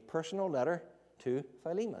writing a personal letter to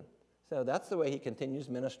Philemon. So that's the way he continues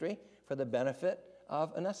ministry for the benefit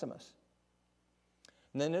of Onesimus.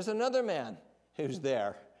 And then there's another man who's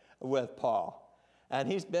there with Paul. And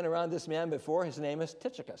he's been around this man before. His name is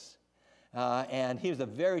Tychicus. And he was a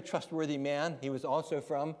very trustworthy man. He was also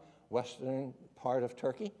from western part of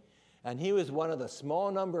Turkey. And he was one of the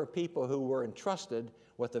small number of people who were entrusted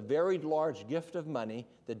with a very large gift of money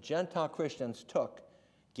that Gentile Christians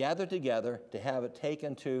gathered together to have it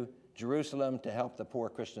taken to Jerusalem to help the poor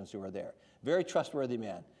Christians who were there. Very trustworthy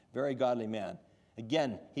man, very godly man.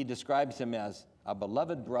 Again, he describes him as a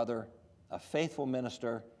beloved brother, a faithful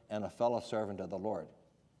minister, and a fellow servant of the Lord.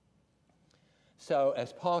 So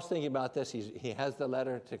as Paul's thinking about this, he has the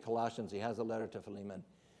letter to Colossians, he has the letter to Philemon,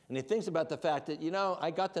 and he thinks about the fact that, you know,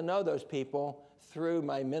 I got to know those people through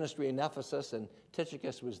my ministry in Ephesus, and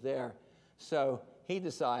Tychicus was there. So he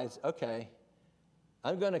decides, okay,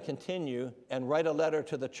 I'm going to continue and write a letter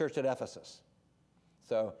to the church at Ephesus.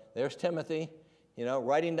 So there's Timothy, you know,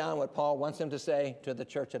 writing down what Paul wants him to say to the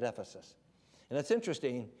church at Ephesus. And it's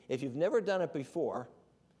interesting, if you've never done it before,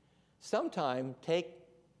 sometime take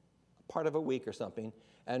part of a week or something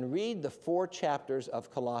and read the 4 chapters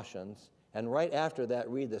of Colossians, and right after that,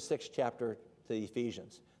 read the 6th chapter to the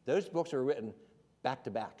Ephesians. Those books are written back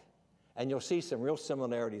to back, and you'll see some real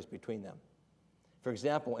similarities between them. For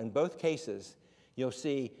example, in both cases, you'll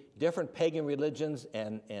see different pagan religions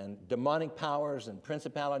and demonic powers and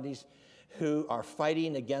principalities who are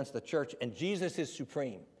fighting against the church, and Jesus is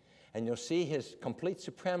supreme. And you'll see his complete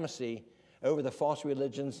supremacy over the false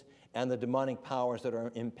religions and the demonic powers that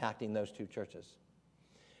are impacting those two churches.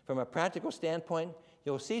 From a practical standpoint,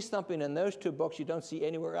 you'll see something in those two books you don't see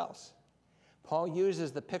anywhere else. Paul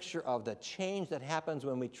uses the picture of the change that happens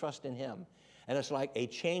when we trust in him. And it's like a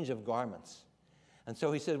change of garments. And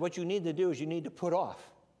so he says, what you need to do is you need to put off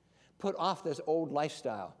this old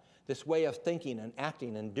lifestyle, this way of thinking and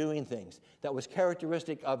acting and doing things that was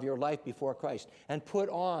characteristic of your life before Christ, and put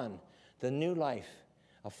on the new life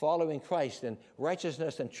of following Christ and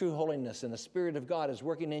righteousness and true holiness, and the Spirit of God is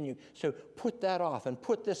working in you. So put that off and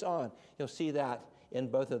put this on. You'll see that in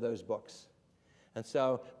both of those books. And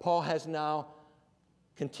so Paul has now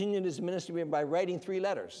continued his ministry by writing 3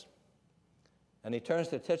 letters. And he turns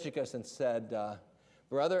to Tychicus and said,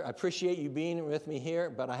 brother, I appreciate you being with me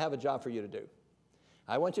here, but I have a job for you to do.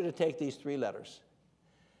 I want you to take these 3 letters.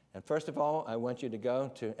 And first of all, I want you to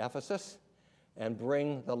go to Ephesus and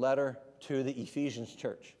bring the letter to the Ephesians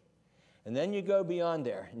church. And then you go beyond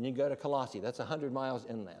there, and you go to Colossae. That's 100 miles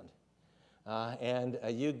inland. And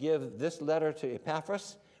you give this letter to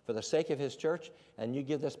Epaphras for the sake of his church, and you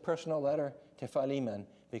give this personal letter to Philemon,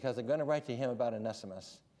 because I'm going to write to him about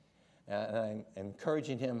Onesimus. And I'm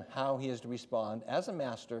encouraging him how he is to respond as a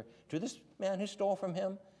master to this man who stole from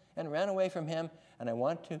him and ran away from him, and I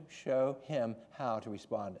want to show him how to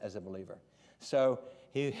respond as a believer. So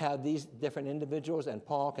he had these different individuals, and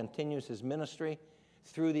Paul continues his ministry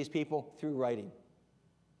through these people, through writing.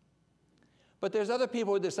 But there's other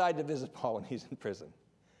people who decide to visit Paul when he's in prison.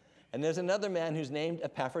 And there's another man who's named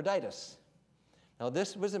Epaphroditus. Now,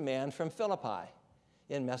 this was a man from Philippi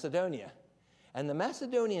in Macedonia. And the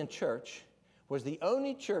Macedonian church was the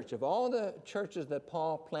only church of all the churches that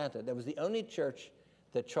Paul planted, that was the only church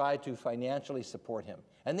that tried to financially support him.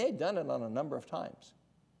 And they had done it on a number of times.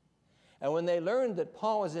 And when they learned that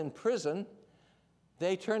Paul was in prison,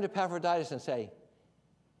 they turned to Epaphroditus and say,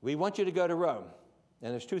 we want you to go to Rome.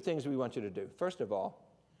 And there's 2 things we want you to do. First of all,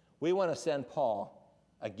 we want to send Paul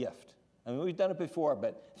a gift. I mean, we've done it before,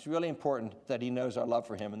 but it's really important that he knows our love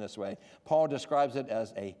for him in this way. Paul describes it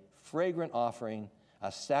as a fragrant offering,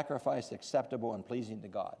 a sacrifice acceptable and pleasing to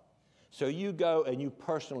God. So you go and you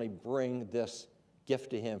personally bring this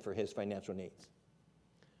gift to him for his financial needs.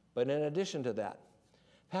 But in addition to that,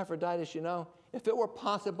 Epaphroditus, you know, if it were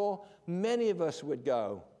possible, many of us would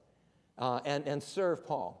go and serve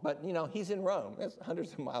Paul. But, you know, he's in Rome. That's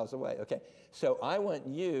hundreds of miles away. Okay, so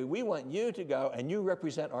we want you to go, and you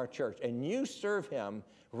represent our church, and you serve him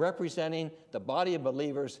representing the body of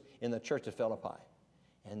believers in the church of Philippi.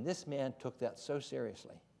 And this man took that so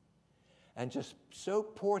seriously and just so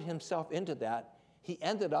poured himself into that, he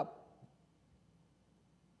ended up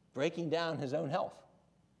breaking down his own health.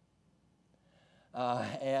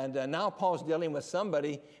 And now Paul's dealing with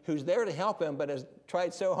somebody who's there to help him, but has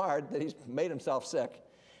tried so hard that he's made himself sick.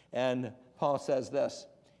 And Paul says this,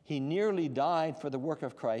 he nearly died for the work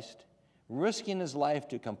of Christ, risking his life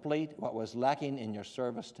to complete what was lacking in your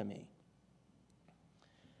service to me.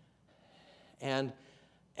 And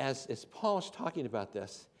as Paul's talking about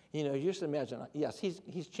this, you know, you just imagine, yes,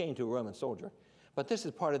 he's chained to a Roman soldier, but this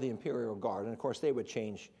is part of the imperial guard, and of course they would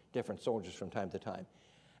change different soldiers from time to time.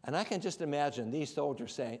 And I can just imagine these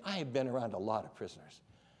soldiers saying, I have been around a lot of prisoners.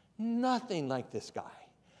 Nothing like this guy.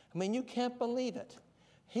 I mean, you can't believe it.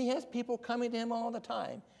 He has people coming to him all the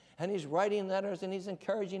time, and he's writing letters, and he's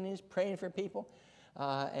encouraging, and he's praying for people.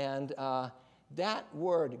 That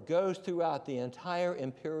word goes throughout the entire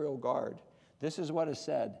imperial guard. This is what is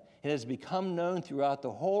said. It has become known throughout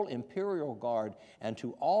the whole imperial guard and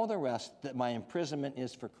to all the rest that my imprisonment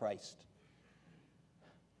is for Christ.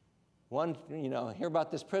 One, you know, hear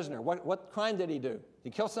about this prisoner. What crime did he do? Did he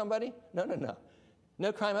kill somebody? No.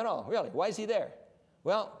 No crime at all, really. Why is he there?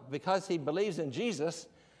 Well, because he believes in Jesus,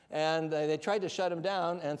 and they tried to shut him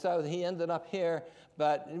down, and so he ended up here.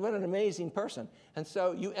 But what an amazing person. And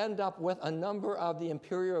so you end up with a number of the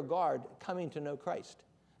imperial guard coming to know Christ,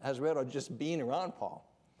 as a result of just being around Paul.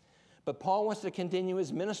 But Paul wants to continue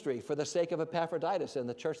his ministry for the sake of Epaphroditus and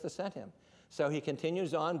the church that sent him. So he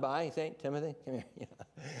continues on by saying, Timothy, come here.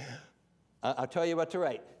 I'll tell you what to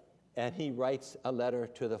write. And he writes a letter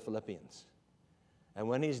to the Philippians. And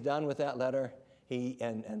when he's done with that letter,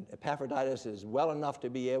 and Epaphroditus is well enough to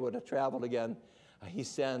be able to travel again, he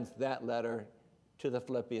sends that letter to the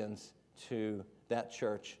Philippians, to that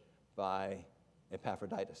church by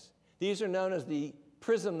Epaphroditus. These are known as the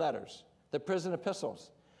prison letters, the prison epistles.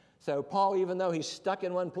 So Paul, even though he's stuck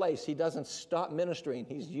in one place, he doesn't stop ministering.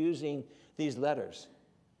 He's using these letters.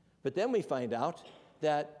 But then we find out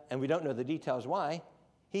that, and we don't know the details why,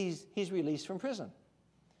 he's released from prison.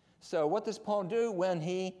 So what does Paul do when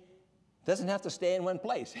he doesn't have to stay in one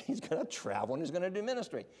place? He's going to travel and he's going to do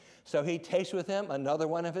ministry. So he takes with him another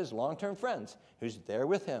one of his long-term friends who's there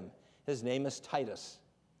with him. His name is Titus.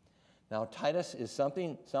 Now, Titus is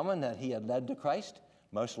someone that he had led to Christ,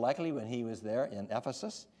 most likely when he was there in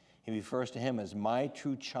Ephesus. He refers to him as my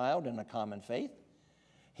true child in a common faith.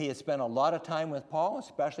 He had spent a lot of time with Paul,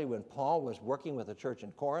 especially when Paul was working with the church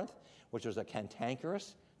in Corinth, which was a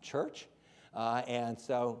cantankerous church. And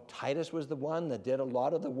so Titus was the one that did a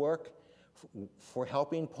lot of the work for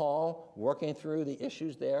helping Paul, working through the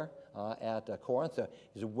issues there at Corinth. So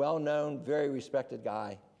he's a well-known, very respected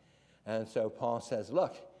guy. And so Paul says,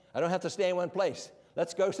 look, I don't have to stay in one place.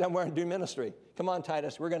 Let's go somewhere and do ministry. Come on,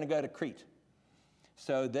 Titus, we're going to go to Crete.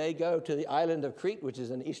 So they go to the island of Crete, which is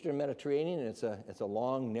in the eastern Mediterranean. It's a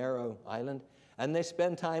long, narrow island. And they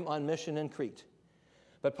spend time on mission in Crete.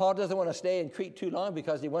 But Paul doesn't want to stay in Crete too long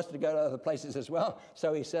because he wants to go to other places as well.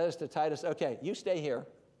 So he says to Titus, okay, you stay here.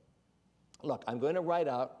 Look, I'm going to write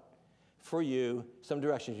out for you some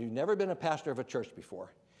directions. You've never been a pastor of a church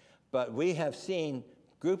before, but we have seen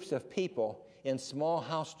groups of people in small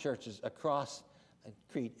house churches across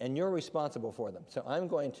Crete, and you're responsible for them. So I'm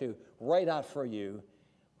going to write out for you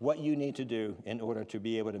what you need to do in order to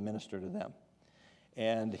be able to minister to them.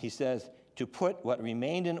 And he says, to put what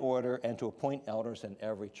remained in order and to appoint elders in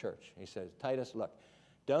every church. He says, Titus, look,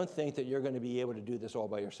 don't think that you're going to be able to do this all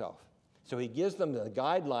by yourself. So he gives them the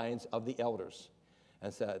guidelines of the elders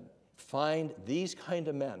and said, find these kind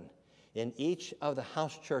of men in each of the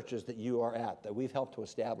house churches that you are at, that we've helped to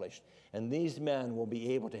establish. And these men will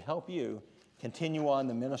be able to help you continue on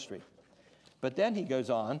the ministry. But then he goes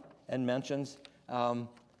on and mentions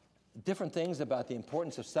different things about the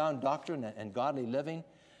importance of sound doctrine and godly living.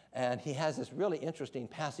 And he has this really interesting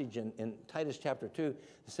passage in Titus chapter 2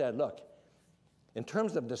 that said, look, in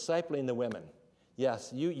terms of discipling the women,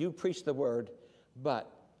 yes, you preach the word,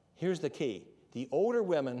 but here's the key. The older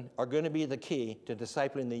women are going to be the key to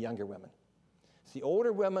discipling the younger women. It's the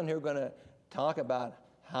older women who are going to talk about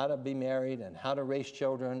how to be married and how to raise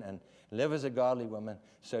children and live as a godly woman.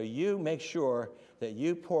 So you make sure that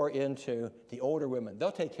you pour into the older women.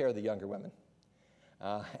 They'll take care of the younger women.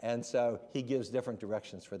 And so he gives different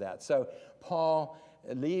directions for that. So Paul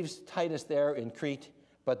leaves Titus there in Crete,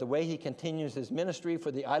 but the way he continues his ministry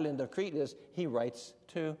for the island of Crete is he writes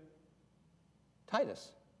to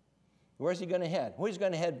Titus. Where's he going to head? Well, he's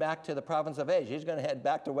going to head back to the province of Asia. He's going to head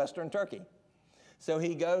back to western Turkey. So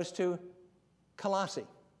he goes to Colossae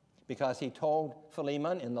because he told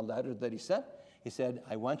Philemon in the letter that he sent, he said,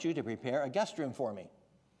 I want you to prepare a guest room for me.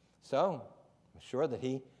 So I'm sure that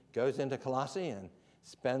he goes into Colossae and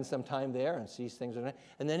spends some time there and sees things.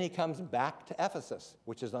 And then he comes back to Ephesus,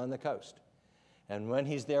 which is on the coast. And when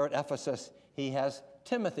he's there at Ephesus, he has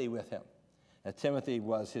Timothy with him. And Timothy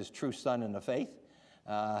was his true son in the faith.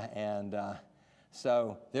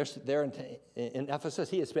 So they're in Ephesus.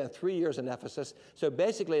 He had spent 3 years in Ephesus. So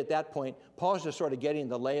basically at that point, Paul's just sort of getting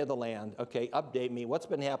the lay of the land. Okay, update me. What's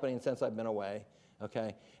been happening since I've been away?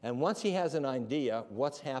 Okay, and once he has an idea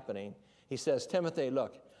what's happening, he says, Timothy,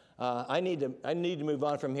 look, I need to move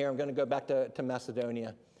on from here. I'm going to go back to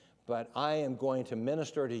Macedonia. But I am going to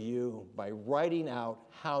minister to you by writing out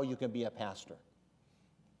how you can be a pastor.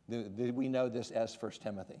 We know this as 1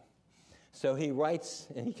 Timothy. So he writes,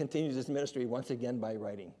 and he continues his ministry once again by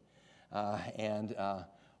writing.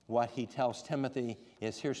 What he tells Timothy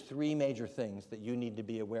is, here's 3 major things that you need to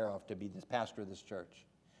be aware of to be the pastor of this church.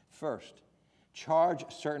 First, charge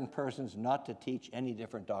certain persons not to teach any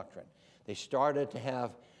different doctrine. They started to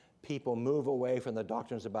have people move away from the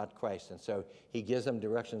doctrines about Christ, and so he gives them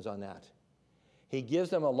directions on that. He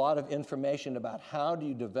gives them a lot of information about how do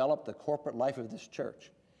you develop the corporate life of this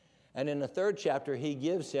church. And in the 3rd chapter, he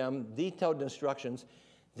gives him detailed instructions.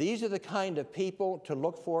 These are the kind of people to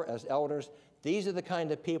look for as elders. These are the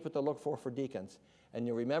kind of people to look for deacons. And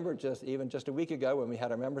you remember just a week ago when we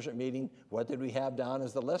had our membership meeting, what did we have down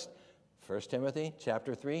as the list? 1 Timothy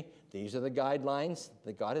chapter 3. These are the guidelines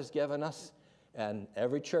that God has given us. And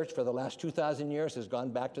every church for the last 2,000 years has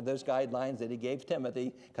gone back to those guidelines that he gave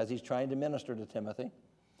Timothy because he's trying to minister to Timothy.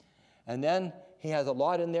 And then he has a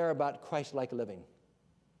lot in there about Christ-like living.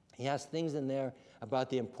 He has things in there about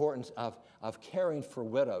the importance of caring for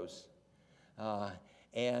widows.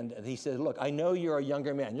 And he says, look, I know you're a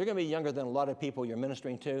younger man. You're going to be younger than a lot of people you're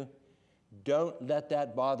ministering to. Don't let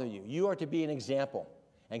that bother you. You are to be an example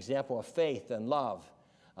of faith and love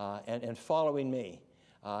and following me.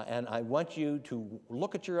 And I want you to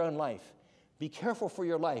look at your own life. Be careful for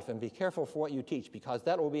your life and be careful for what you teach, because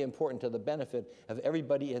that will be important to the benefit of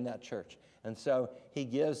everybody in that church. And so he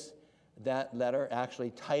gives that letter.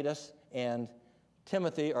 Actually, Titus and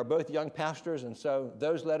Timothy are both young pastors, and so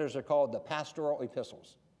those letters are called the pastoral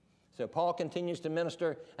epistles. So Paul continues to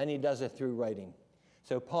minister, and he does it through writing.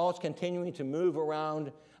 So Paul's continuing to move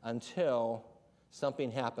around until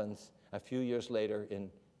something happens a few years later in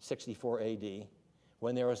 64 AD,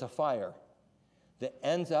 when there was a fire that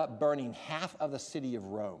ends up burning half of the city of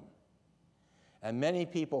Rome. And many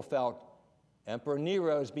people felt, Emperor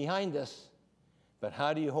Nero is behind this, but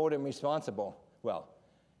how do you hold him responsible? Well,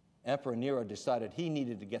 Emperor Nero decided he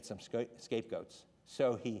needed to get some scapegoats,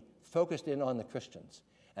 so he focused in on the Christians.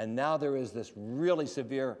 And now there is this really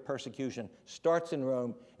severe persecution, starts in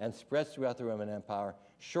Rome and spreads throughout the Roman Empire.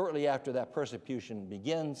 Shortly after that persecution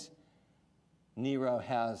begins, Nero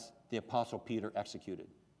has the Apostle Peter executed.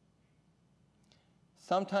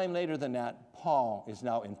 Sometime later than that, Paul is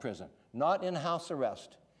now in prison. Not in house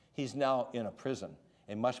arrest. He's now in a prison,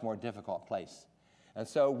 a much more difficult place. And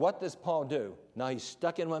so what does Paul do? Now he's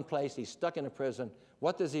stuck in one place. He's stuck in a prison.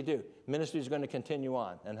 What does he do? Ministry is going to continue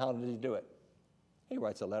on. And how did he do it? He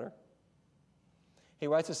writes a letter. He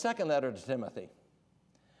writes a second letter to Timothy.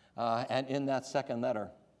 And in that second letter,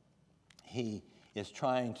 he is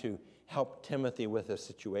trying to help Timothy with the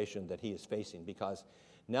situation that he is facing, because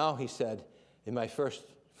now he said, in my first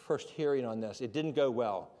hearing on this, it didn't go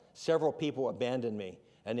well. Several people abandoned me,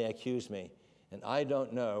 and they accused me, and I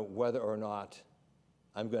don't know whether or not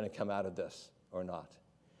I'm going to come out of this or not.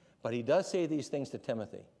 But he does say these things to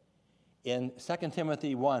Timothy. In 2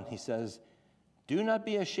 Timothy 1, he says, do not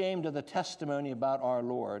be ashamed of the testimony about our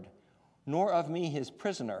Lord, nor of me his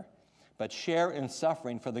prisoner, but share in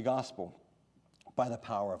suffering for the gospel by the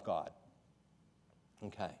power of God.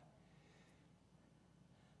 Okay.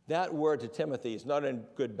 That word to Timothy is not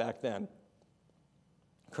good back then.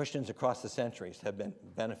 Christians across the centuries have been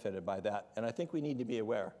benefited by that, and I think we need to be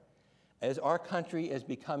aware. As our country is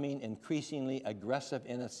becoming increasingly aggressive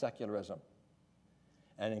in its secularism,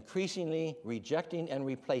 and increasingly rejecting and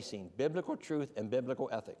replacing biblical truth and biblical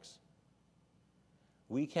ethics,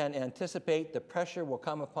 we can anticipate the pressure will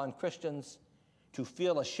come upon Christians to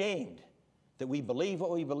feel ashamed that we believe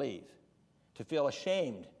what we believe, to feel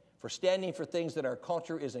ashamed for standing for things that our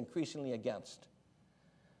culture is increasingly against.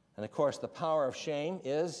 And of course, the power of shame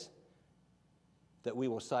is that we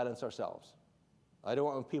will silence ourselves. I don't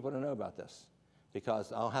want people to know about this,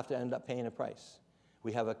 because I'll have to end up paying a price.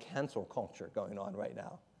 We have a cancel culture going on right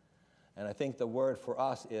now. And I think the word for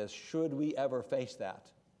us is, should we ever face that,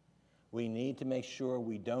 we need to make sure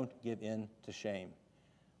we don't give in to shame.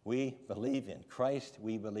 We believe in Christ,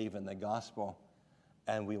 we believe in the gospel,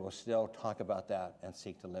 and we will still talk about that and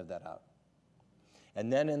seek to live that out.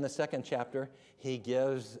 And then in the second chapter, he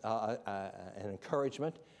gives an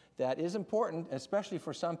encouragement that is important, especially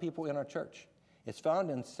for some people in our church. It's found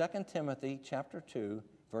in 2 Timothy chapter 2,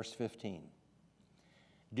 verse 15.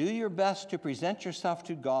 Do your best to present yourself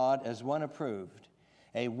to God as one approved,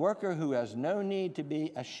 a worker who has no need to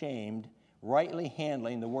be ashamed, rightly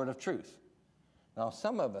handling the word of truth. Now,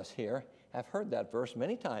 some of us here have heard that verse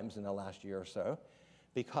many times in the last year or so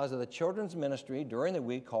because of the children's ministry during the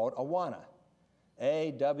week called Awana,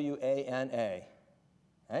 A-W-A-N-A.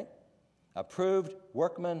 Right? Approved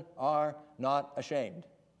workmen are not ashamed.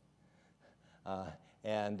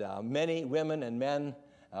 And many women and men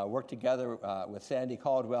work together with Sandy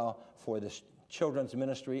Caldwell for the children's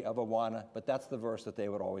ministry of Awana, but that's the verse that they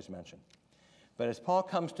would always mention. But as Paul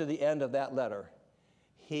comes to the end of that letter,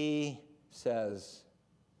 he says,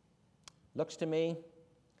 looks to me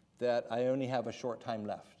that I only have a short time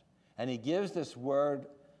left. And he gives this word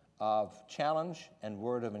of challenge and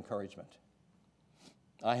word of encouragement.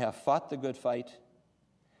 I have fought the good fight.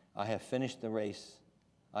 I have finished the race.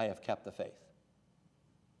 I have kept the faith.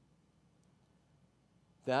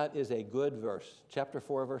 That is a good verse, chapter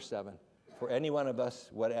 4, verse 7, for any one of us,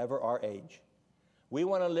 whatever our age. We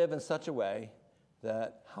want to live in such a way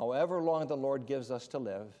that however long the Lord gives us to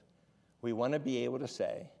live, we want to be able to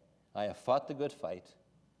say, I have fought the good fight.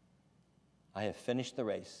 I have finished the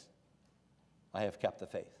race. I have kept the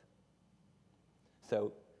faith.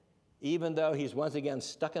 So even though he's once again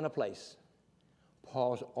stuck in a place,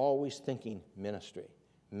 Paul's always thinking ministry.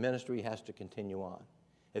 Ministry has to continue on.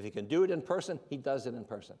 If he can do it in person, he does it in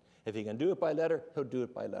person. If he can do it by letter, he'll do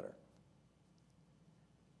it by letter.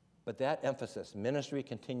 But that emphasis, ministry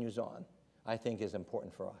continues on, I think is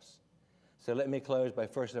important for us. So let me close by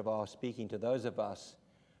first of all speaking to those of us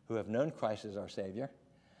who have known Christ as our Savior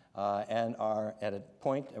and are at a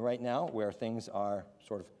point right now where things are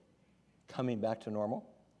sort of coming back to normal.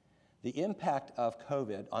 The impact of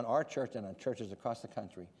COVID on our church and on churches across the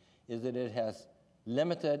country is that it has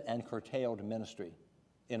limited and curtailed ministry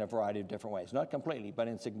in a variety of different ways. Not completely, but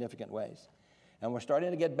in significant ways. And we're starting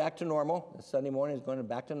to get back to normal. Sunday morning is going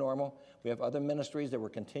back to normal. We have other ministries that we're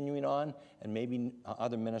continuing on and maybe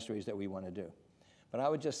other ministries that we want to do. But I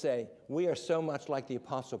would just say, we are so much like the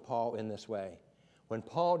Apostle Paul in this way. When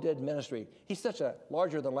Paul did ministry, he's such a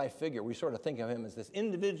larger-than-life figure. We sort of think of him as this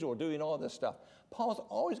individual doing all this stuff. Paul's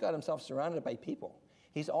always got himself surrounded by people.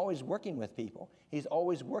 He's always working with people. He's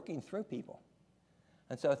always working through people.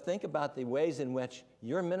 And so think about the ways in which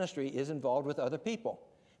your ministry is involved with other people.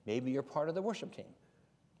 Maybe you're part of the worship team.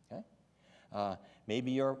 Okay?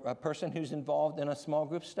 Maybe you're a person who's involved in a small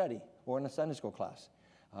group study or in a Sunday school class.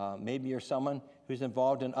 Maybe you're someone who's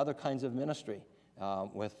involved in other kinds of ministry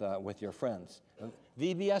with your friends.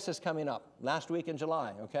 VBS is coming up last week in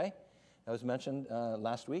July, okay? That was mentioned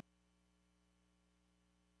last week.